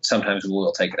then sometimes we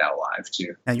will take it out live,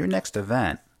 too. Now, your next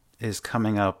event is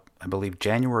coming up, I believe,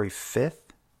 January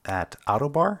 5th at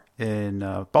Autobar in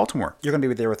Baltimore. You're going to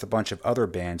be there with a bunch of other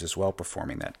bands as well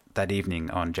performing that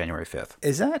evening on January 5th.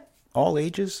 Is that all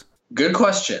ages? Good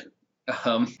question.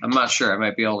 I'm not sure. I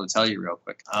might be able to tell you real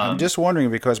quick. I'm just wondering,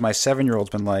 because my 7-year-old's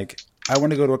been like, I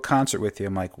want to go to a concert with you.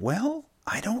 I'm like, well,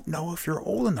 I don't know if you're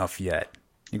old enough yet.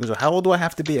 He goes, well, how old do I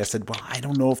have to be? I said, well, I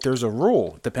don't know if there's a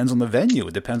rule. It depends on the venue.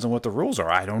 It depends on what the rules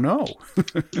are. I don't know.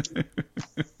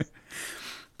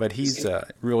 But he's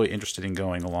really interested in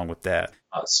going along with that.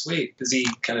 Oh, sweet. Does he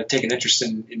kind of take an interest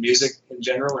in music in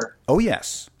general? Or? Oh,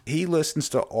 yes. He listens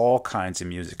to all kinds of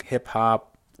music, hip-hop,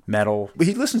 metal.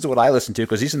 He listens to what I listen to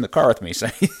because he's in the car with me, so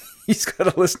he's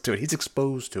got to listen to it. He's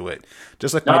exposed to it.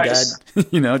 Just like my dad,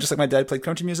 just like my dad played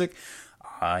country music,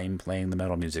 I'm playing the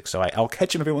metal music. So I'll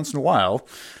catch him every once in a while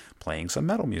playing some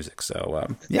metal music. So,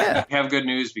 yeah. I have good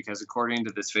news, because according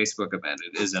to this Facebook event,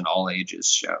 it is an all-ages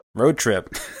show. Road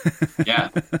trip. Yeah.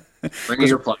 Bring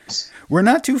your plugs. We're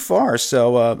not too far,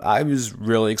 so I was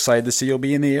really excited to see you'll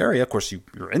be in the area. Of course,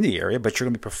 you're in the area, but you're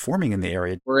going to be performing in the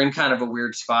area. We're in kind of a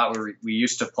weird spot where we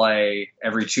used to play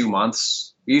every 2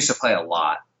 months. We used to play a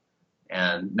lot.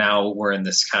 And now we're in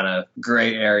this kind of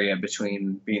gray area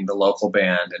between being the local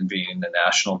band and being the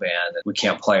national band. We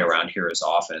can't play around here as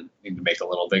often. We need to make a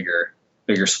little bigger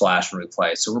splash when we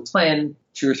play. So we're playing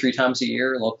 2 or 3 times a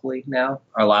year locally now.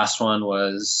 Our last one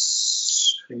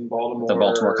was In Baltimore. the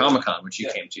Baltimore Comic Con, which you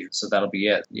Yeah. came to. So that'll be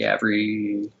it. Yeah,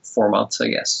 every 4 months, I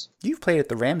guess. You've played at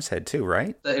the Ram's Head too,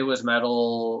 right? It was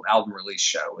metal album release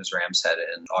show. It was Ram's Head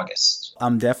in August.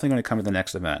 I'm definitely going to come to the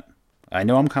next event. I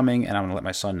know I'm coming, and I'm going to let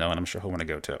my son know, and I'm sure he'll want to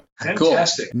go too.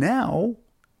 Fantastic. Now,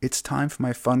 it's time for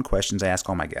my fun questions I ask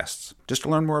all my guests, just to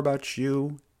learn more about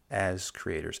you as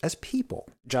creators, as people.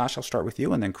 Josh, I'll start with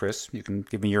you, and then Chris, you can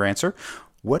give me your answer.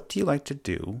 What do you like to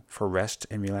do for rest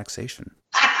and relaxation?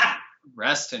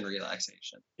 Rest and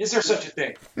relaxation. Is there such a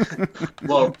thing?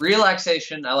 Well,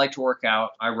 relaxation, I like to work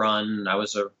out. I run. I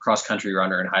was a cross-country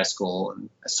runner in high school, and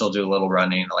I still do a little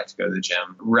running. I like to go to the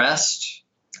gym. Rest,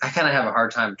 I kind of have a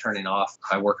hard time turning off.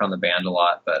 I work on the band a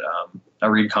lot, but I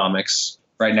read comics.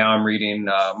 Right now I'm reading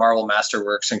Marvel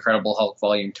Masterworks Incredible Hulk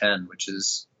Volume 10, which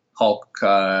is Hulk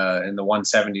in the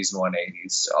 170s and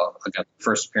 180s. I got the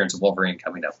first appearance of Wolverine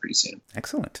coming up pretty soon.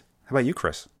 Excellent. How about you,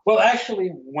 Chris? Well, actually,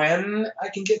 when I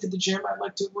can get to the gym, I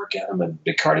like to work out. I'm a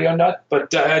big cardio nut,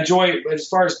 but I enjoy, as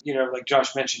far as, like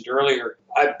Josh mentioned earlier,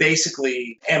 I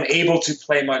basically am able to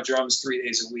play my drums 3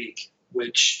 days a week,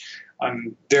 which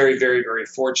I'm very, very, very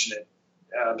fortunate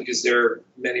because there are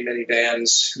many, many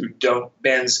bands who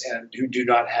do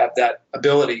not have that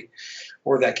ability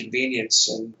or that convenience,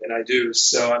 and I do.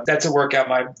 So that's a workout.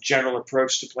 My general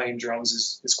approach to playing drums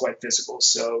is quite physical,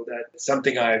 so that's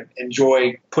something I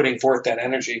enjoy, putting forth that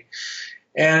energy.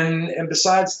 And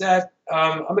besides that,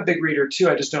 I'm a big reader too.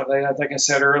 I just don't, like I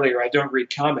said earlier, I don't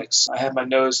read comics. I have my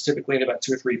nose typically in about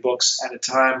 2 or 3 books at a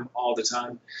time, all the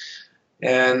time.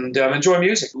 And enjoy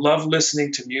music. Love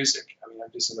listening to music. I mean,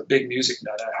 I'm a big music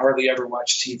nut. I hardly ever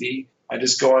watch TV. I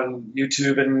just go on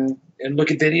YouTube and look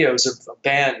at videos of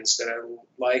bands that I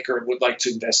like or would like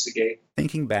to investigate.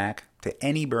 Thinking back to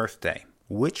any birthday,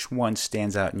 which one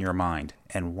stands out in your mind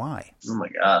and why? Oh my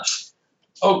gosh.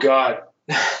 Oh, God.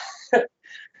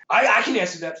 I can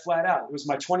answer that flat out. It was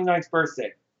my 29th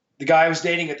birthday. The guy I was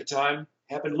dating at the time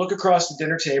happened to look across the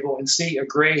dinner table and see a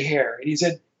gray hair. And he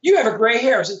said, "You have a gray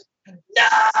hair." I said,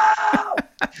 "No!"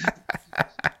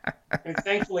 And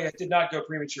thankfully, I did not go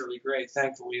prematurely gray.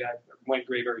 Thankfully, I went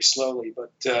gray very slowly.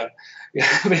 But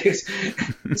he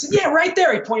said, "Yeah, right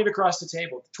there." He pointed across the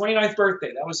table. 29th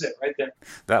birthday. That was it, right there.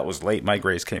 That was late. My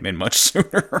grays came in much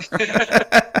sooner.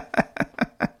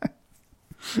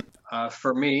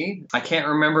 For me, I can't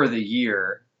remember the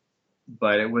year,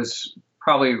 but it was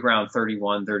probably around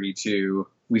 31, 32.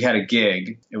 We had a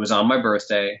gig. It was on my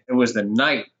birthday. It was the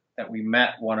night that we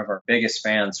met one of our biggest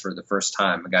fans for the first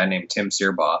time, a guy named Tim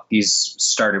Searbaugh. He's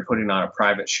started putting on a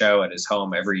private show at his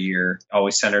home every year,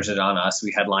 always centers it on us.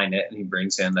 We headline it, and he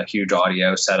brings in a huge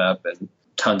audio setup and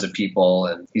tons of people,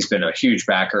 and he's been a huge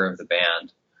backer of the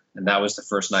band. And that was the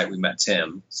first night we met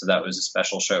Tim. So that was a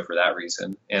special show for that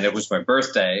reason. And it was my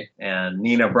birthday, and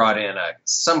Nina brought in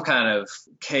some kind of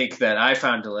cake that I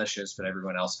found delicious, but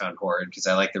everyone else found horrid because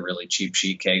I like the really cheap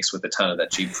sheet cakes with a ton of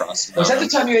that cheap frosting. Was that the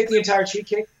time you ate the entire cheese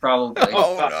cake? Probably.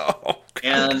 Oh, no.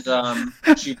 And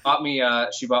she bought me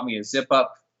a zip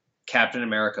up Captain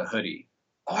America hoodie.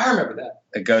 Oh, I remember that.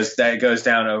 That goes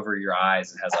down over your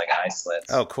eyes and has like eye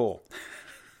slits. Oh, cool.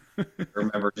 I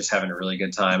remember just having a really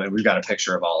good time, and we've got a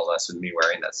picture of all of us with me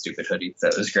wearing that stupid hoodie.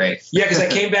 That was great. Yeah, because I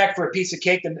came back for a piece of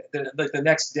cake the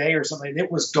next day or something, and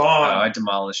it was Oh, gone. I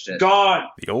demolished it. Gone.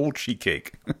 The old sheet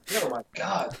cake. Oh, my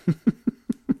God.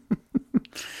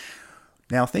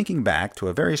 Now, thinking back to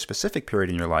a very specific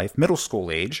period in your life, middle school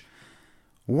age,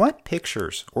 what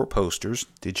pictures or posters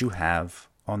did you have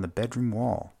on the bedroom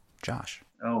wall? Josh.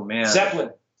 Oh man,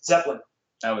 Zeppelin.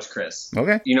 that was Chris.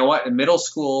 Okay. You know what? In middle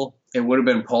school, it would have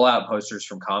been pull-out posters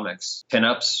from comics,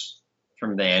 pinups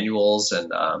from the annuals,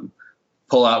 and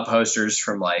pull-out posters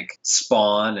from like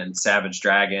Spawn and Savage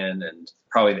Dragon, and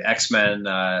probably the X-Men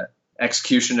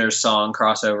Executioner's Song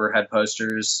crossover had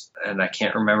posters. And I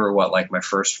can't remember what like my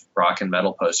first rock and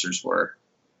metal posters were.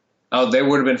 Oh, they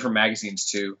would have been from magazines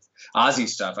too. Ozzy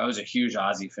stuff. I was a huge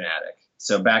Ozzy fanatic.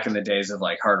 So back in the days of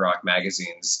like hard rock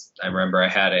magazines, I remember I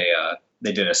had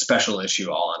they did a special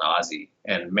issue all on Ozzy.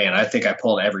 And man, I think I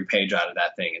pulled every page out of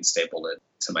that thing and stapled it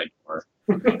to my door.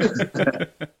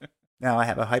 Now, I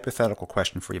have a hypothetical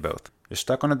question for you both. You're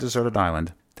stuck on a deserted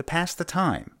island. To pass the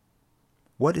time,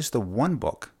 what is the one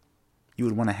book you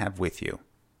would want to have with you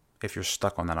if you're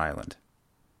stuck on that island?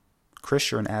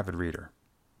 Chris, you're an avid reader.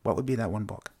 What would be that one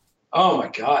book? Oh, my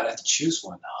God. I have to choose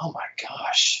one. Oh, my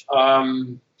gosh.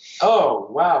 Oh,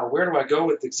 wow. Where do I go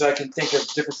with this? I can think of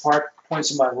different points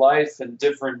in my life and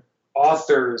different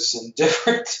authors and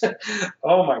different.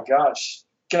 Oh my gosh.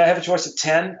 Can I have a choice of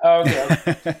 10? Oh,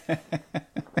 okay.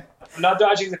 I'm not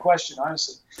dodging the question,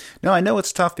 honestly. No, I know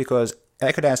it's tough because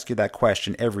I could ask you that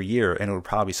question every year and it would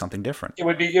probably be something different. It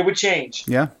would change.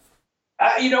 Yeah.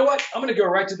 You know what? I'm going to go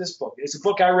right to this book. It's a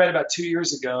book I read about 2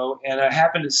 years ago, and I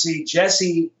happened to see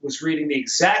Jesse was reading the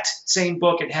exact same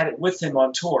book and had it with him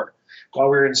on tour while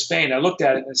we were in Spain. I looked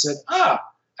at it and I said, I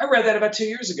read that about 2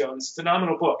 years ago, and it's a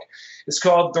phenomenal book. It's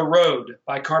called The Road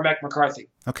by Cormac McCarthy.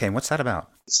 Okay, and what's that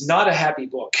about? It's not a happy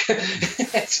book.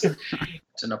 It's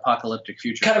an apocalyptic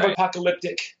future. kind of right?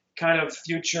 apocalyptic kind of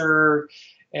future,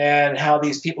 and how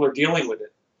these people are dealing with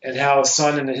it, and how a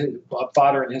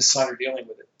father and his son are dealing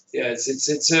with it. Yeah,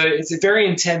 it's a very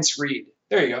intense read.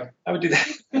 There you go. I would do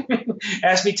that.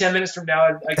 Ask me 10 minutes from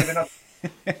now, I give it up.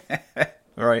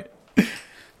 All right.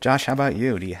 Josh, how about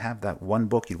you? Do you have that one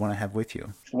book you'd want to have with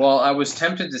you? Well, I was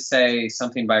tempted to say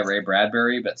something by Ray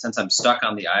Bradbury, but since I'm stuck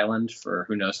on the island for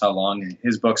who knows how long,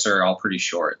 his books are all pretty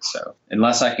short. So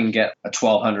unless I can get a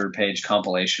 1,200-page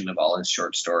compilation of all his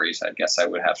short stories, I guess I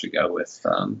would have to go with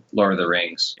Lord of the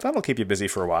Rings. That'll keep you busy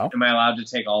for a while. Am I allowed to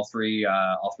take all three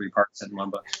parts in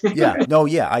one book? Yeah. No,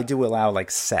 yeah, I do allow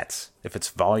like sets. If it's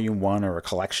volume 1 or a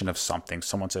collection of something,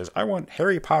 someone says, I want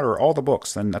Harry Potter, all the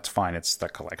books, then that's fine. It's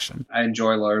that collection. I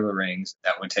enjoy Lord of the Rings.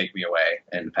 That would take me away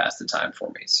and pass the time for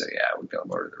me. So yeah, I would go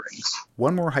Lord of the Rings.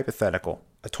 One more hypothetical.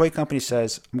 A toy company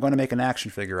says, I'm going to make an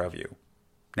action figure of you.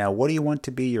 Now, what do you want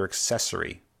to be your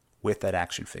accessory with that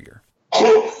action figure?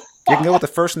 You can go with the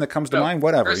first one that comes to mind,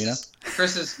 whatever,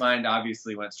 Chris's mind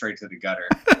obviously went straight to the gutter.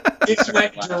 It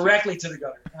went directly to the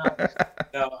gutter.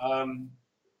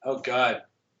 Oh, God.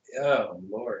 Oh,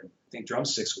 Lord. I think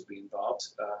drumsticks would be involved.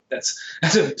 That's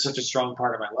such a strong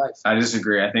part of my life. I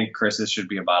disagree. I think Chris's should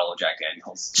be a bottle of Jack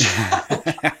Daniels.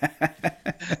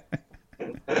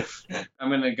 I'm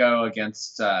going to go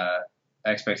against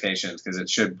expectations because it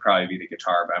should probably be the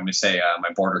guitar, but I'm going to say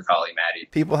my border collie, Maddie.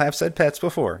 People have said pets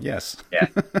before, yes. Yeah.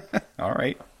 All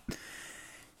right.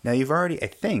 Now, you've already, I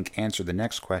think, answered the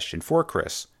next question for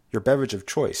Chris. Your beverage of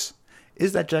choice.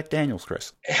 Is that Jack Daniels,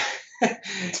 Chris?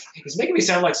 It's making me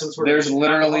sound like some sort There's of...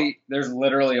 literally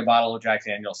a bottle of Jack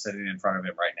Daniels sitting in front of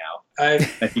him right now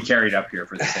that he carried up here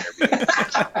for this interview.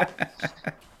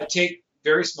 I take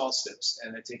very small sips,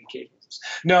 and I take occasional sips.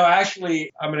 No,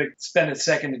 actually, I'm going to spend a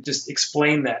second to just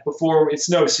explain that. It's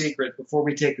no secret. Before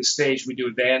we take the stage, we do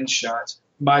a band shot.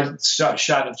 My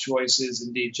shot of choice is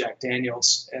indeed Jack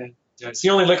Daniels, and it's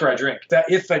the only liquor I drink.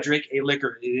 If I drink a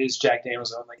liquor, it is Jack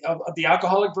Daniels only. Of the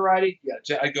alcoholic variety,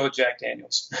 yeah, I go with Jack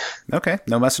Daniels. Okay,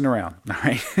 no messing around. All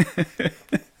right.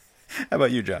 How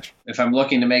about you, Josh? If I'm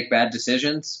looking to make bad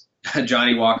decisions,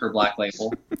 Johnny Walker Black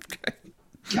Label. Okay.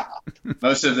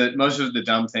 Most of the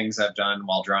dumb things I've done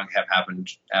while drunk have happened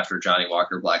after Johnny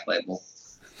Walker Black Label.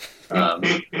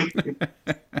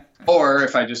 Or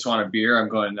if I just want a beer, I'm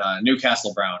going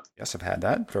Newcastle Brown. Yes, I've had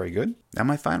that. Very good. Now,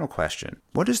 my final question.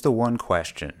 What is the one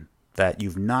question that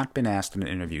you've not been asked in an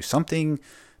interview? Something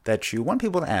that you want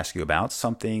people to ask you about,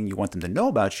 something you want them to know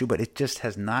about you, but it just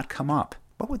has not come up.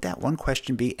 What would that one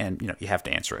question be? And, you have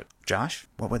to answer it. Josh,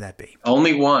 what would that be?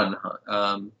 Only one.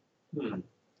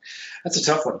 That's a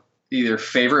tough one. Either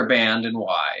favorite band and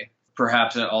why.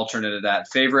 Perhaps an alternate to that.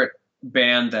 Favorite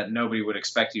band that nobody would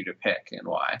expect you to pick and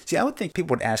why. See, I would think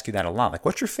people would ask you that a lot. Like,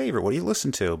 what's your favorite? What do you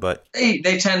listen to? But they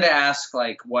tend to ask,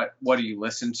 like, what do you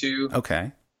listen to?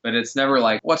 Okay. But it's never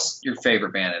like, what's your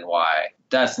favorite band and why?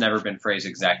 That's never been phrased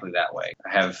exactly that way.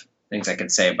 I have things I can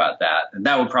say about that. And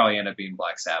that would probably end up being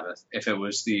Black Sabbath. If it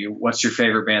was what's your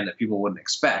favorite band that people wouldn't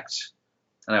expect?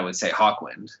 And I would say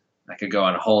Hawkwind. I could go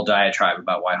on a whole diatribe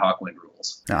about why Hawkwind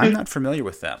rules. Now, I'm not familiar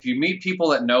with them. If you meet people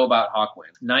that know about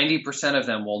Hawkwind, 90% of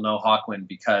them will know Hawkwind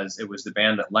because it was the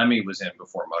band that Lemmy was in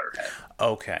before Motorhead.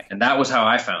 Okay. And that was how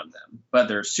I found them. But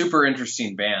they're a super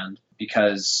interesting band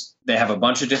because they have a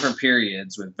bunch of different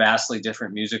periods with vastly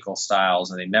different musical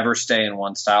styles, and they never stay in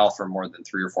one style for more than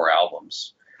 3 or 4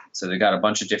 albums. So they got a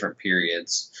bunch of different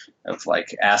periods of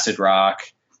like acid rock,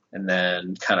 and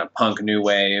then kind of punk new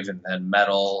wave, and then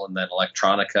metal, and then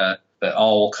electronica, but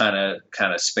all kind of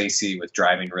spacey with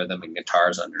driving rhythm and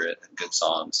guitars under it, and good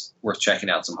songs. Worth checking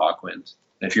out some Hawkwind.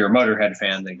 And if you're a Motorhead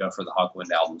fan, then go for the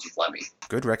Hawkwind albums with Lemmy.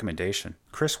 Good recommendation.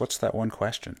 Chris, what's that one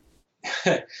question?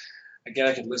 Again,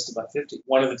 I could list about 50.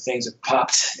 One of the things that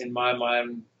popped in my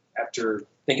mind after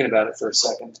thinking about it for a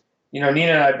second. Nina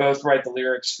and I both write the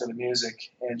lyrics for the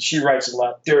music, and she writes a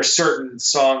lot. There are certain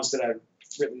songs that I've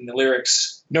written the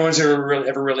lyrics. No one's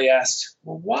ever really asked,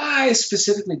 well, why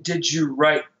specifically did you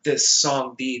write this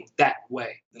song be that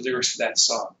way, the lyrics for that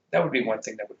song? That would be one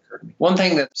thing that would occur to me. One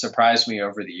thing that surprised me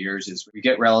over the years is we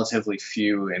get relatively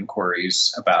few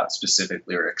inquiries about specific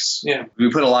lyrics. Yeah.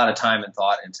 We put a lot of time and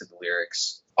thought into the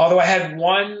lyrics. Although I had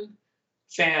one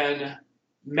fan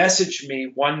message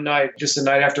me one night, just the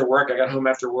night after work. I got home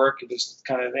after work. It was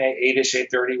kind of 8-ish,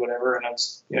 8:30, whatever. And I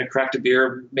was, cracked a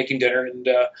beer, making dinner. And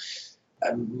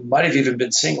I might have even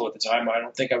been single at the time. I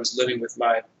don't think I was living with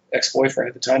my ex-boyfriend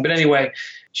at the time. But anyway,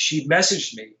 she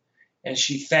messaged me and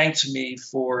she thanked me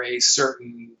for a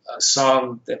certain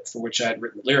song for which I had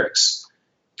written lyrics,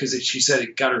 because she said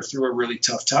it got her through a really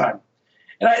tough time.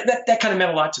 And that kind of meant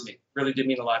a lot to me. Really did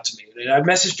mean a lot to me. And I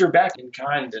messaged her back in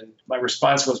kind, and my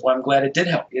response was, well, I'm glad it did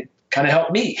help. It kind of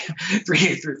helped me 4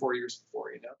 years before,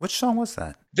 Which song was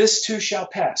that? This Too Shall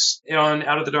Pass on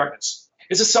Out of the Darkness.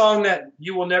 It's a song that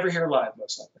you will never hear live,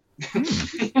 most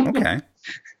likely. Okay.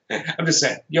 I'm just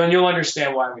saying. You'll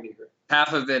understand why we need her.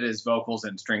 Half of it is vocals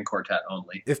and string quartet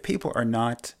only. If people are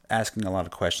not asking a lot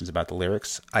of questions about the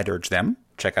lyrics, I'd urge them,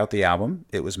 check out the album,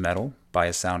 It Was Metal, by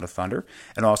A Sound of Thunder,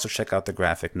 and also check out the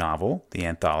graphic novel, the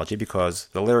anthology, because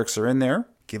the lyrics are in there.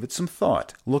 Give it some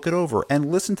thought, look it over,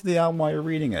 and listen to the album while you're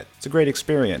reading it. It's a great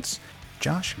experience.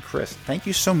 Josh and Chris, thank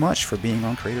you so much for being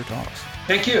on Creator Talks.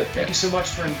 Thank you. Thank you so much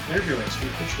for interviewing us. We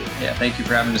appreciate it. Yeah, thank you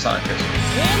for having us on, Chris.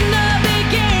 In the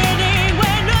beginning,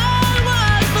 when all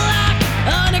was black,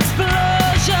 an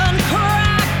explosion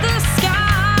cracked the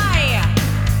sky.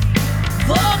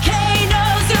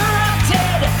 Volcanoes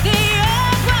erupted, the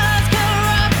earth was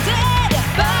corrupted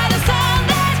by the sound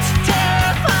that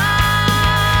terrified.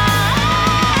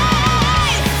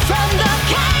 From the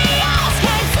chaos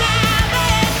came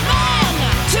savage men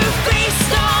to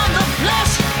feast on the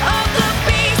flesh of the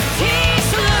beast he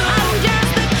slew. Under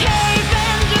the cave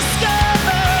and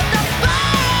discovered the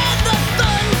fire and the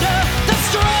thunder, the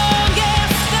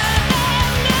strongest that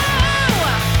they knew.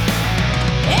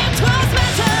 It was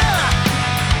metal,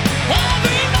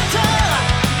 every metal,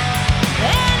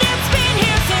 and it's been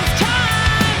here since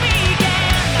time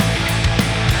began.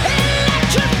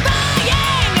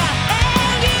 Electrifying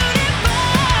and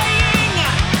unifying,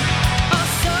 a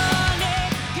sonic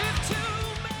gift to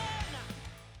men.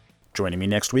 Joining me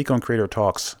next week on Creator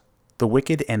Talks, The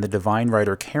Wicked and the Divine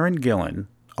writer Karen Gillan,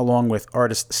 along with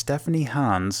artist Stephanie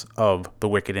Hans of The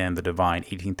Wicked and the Divine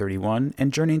 1831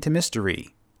 and Journey into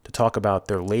Mystery, to talk about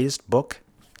their latest book,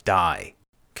 Die.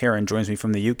 Karen joins me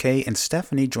from the UK and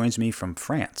Stephanie joins me from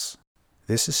France.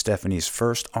 This is Stephanie's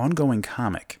first ongoing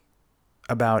comic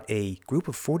about a group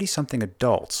of 40-something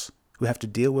adults who have to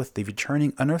deal with the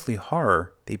returning unearthly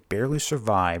horror they barely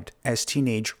survived as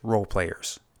teenage role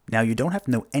players. Now, you don't have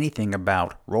to know anything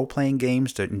about role-playing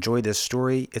games to enjoy this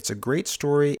story. It's a great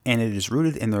story, and it is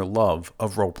rooted in their love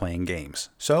of role-playing games.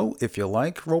 So, if you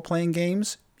like role-playing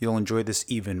games, you'll enjoy this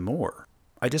even more.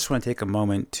 I just want to take a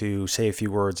moment to say a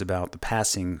few words about the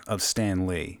passing of Stan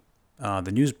Lee.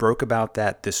 The news broke about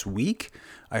that this week.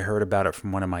 I heard about it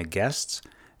from one of my guests,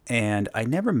 and I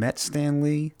never met Stan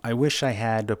Lee. I wish I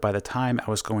had, but by the time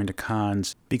I was going to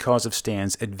cons, because of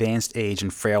Stan's advanced age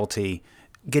and frailty,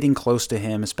 getting close to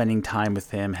him, spending time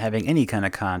with him, having any kind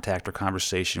of contact or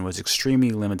conversation was extremely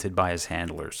limited by his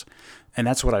handlers. And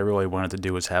that's what I really wanted to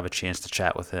do, was have a chance to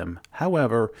chat with him.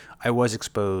 However, I was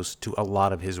exposed to a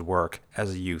lot of his work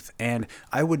as a youth, and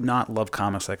I would not love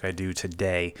comics like I do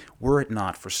today were it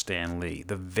not for Stan Lee.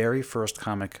 The very first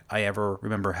comic I ever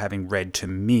remember having read to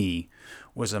me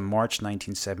was a March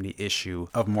 1970 issue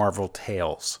of Marvel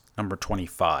Tales, number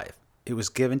 25. It was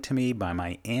given to me by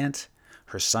my aunt.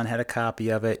 Her son had a copy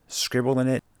of it, scribbled in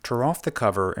it, tore off the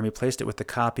cover, and replaced it with a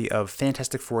copy of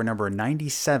Fantastic Four number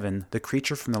 97, The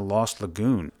Creature from the Lost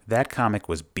Lagoon. That comic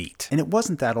was beat. And it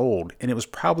wasn't that old, and it was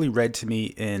probably read to me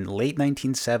in late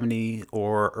 1970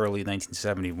 or early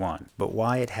 1971. But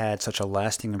why it had such a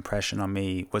lasting impression on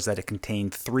me was that it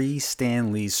contained 3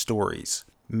 Stan Lee stories.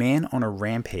 Man on a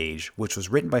Rampage, which was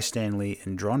written by Stan Lee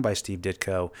and drawn by Steve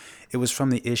Ditko. It was from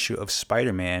the issue of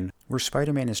Spider-Man, where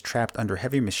Spider-Man is trapped under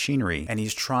heavy machinery and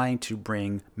he's trying to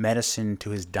bring medicine to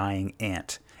his dying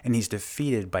aunt, and he's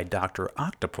defeated by Dr.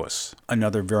 Octopus.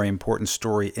 Another very important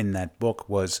story in that book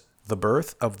was The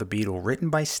Birth of the Beetle, written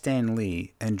by Stan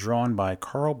Lee and drawn by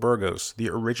Carl Burgos, the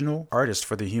original artist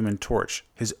for the Human Torch,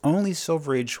 his only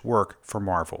Silver Age work for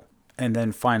Marvel. And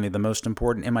then finally, the most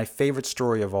important and my favorite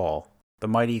story of all, The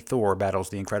Mighty Thor Battles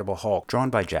the Incredible Hulk, drawn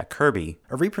by Jack Kirby,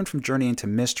 a reprint from Journey into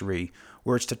Mystery,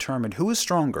 where it's determined who is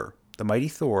stronger, the Mighty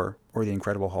Thor or the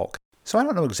Incredible Hulk. So I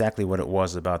don't know exactly what it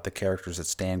was about the characters that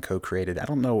Stan co-created. I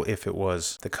don't know if it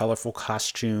was the colorful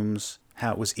costumes,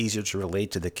 how it was easier to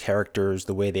relate to the characters,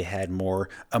 the way they had more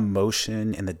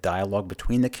emotion in the dialogue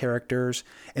between the characters,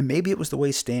 and maybe it was the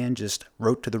way Stan just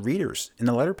wrote to the readers in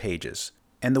the letter pages,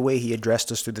 and the way he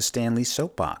addressed us through the Stan Lee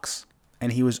soapbox.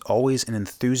 And he was always an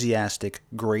enthusiastic,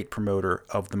 great promoter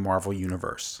of the Marvel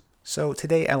Universe. So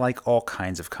today I like all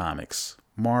kinds of comics.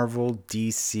 Marvel,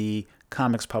 DC,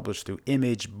 comics published through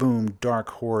Image, Boom, Dark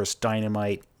Horse,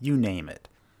 Dynamite, you name it.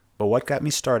 But what got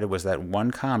me started was that one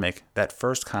comic, that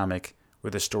first comic,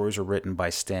 where the stories were written by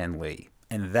Stan Lee.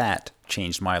 And that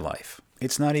changed my life.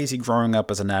 It's not easy growing up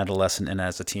as an adolescent and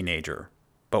as a teenager.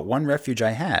 But one refuge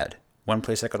I had, one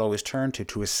place I could always turn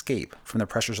to escape from the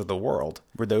pressures of the world,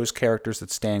 were those characters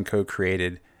that Stan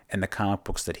co-created and the comic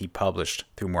books that he published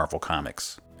through Marvel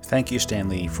Comics. Thank you, Stan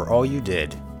Lee, for all you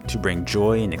did to bring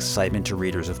joy and excitement to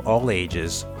readers of all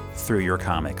ages through your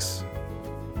comics.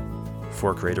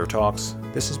 For Creator Talks,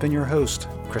 this has been your host,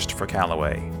 Christopher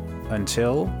Calloway.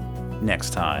 Until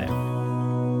next time.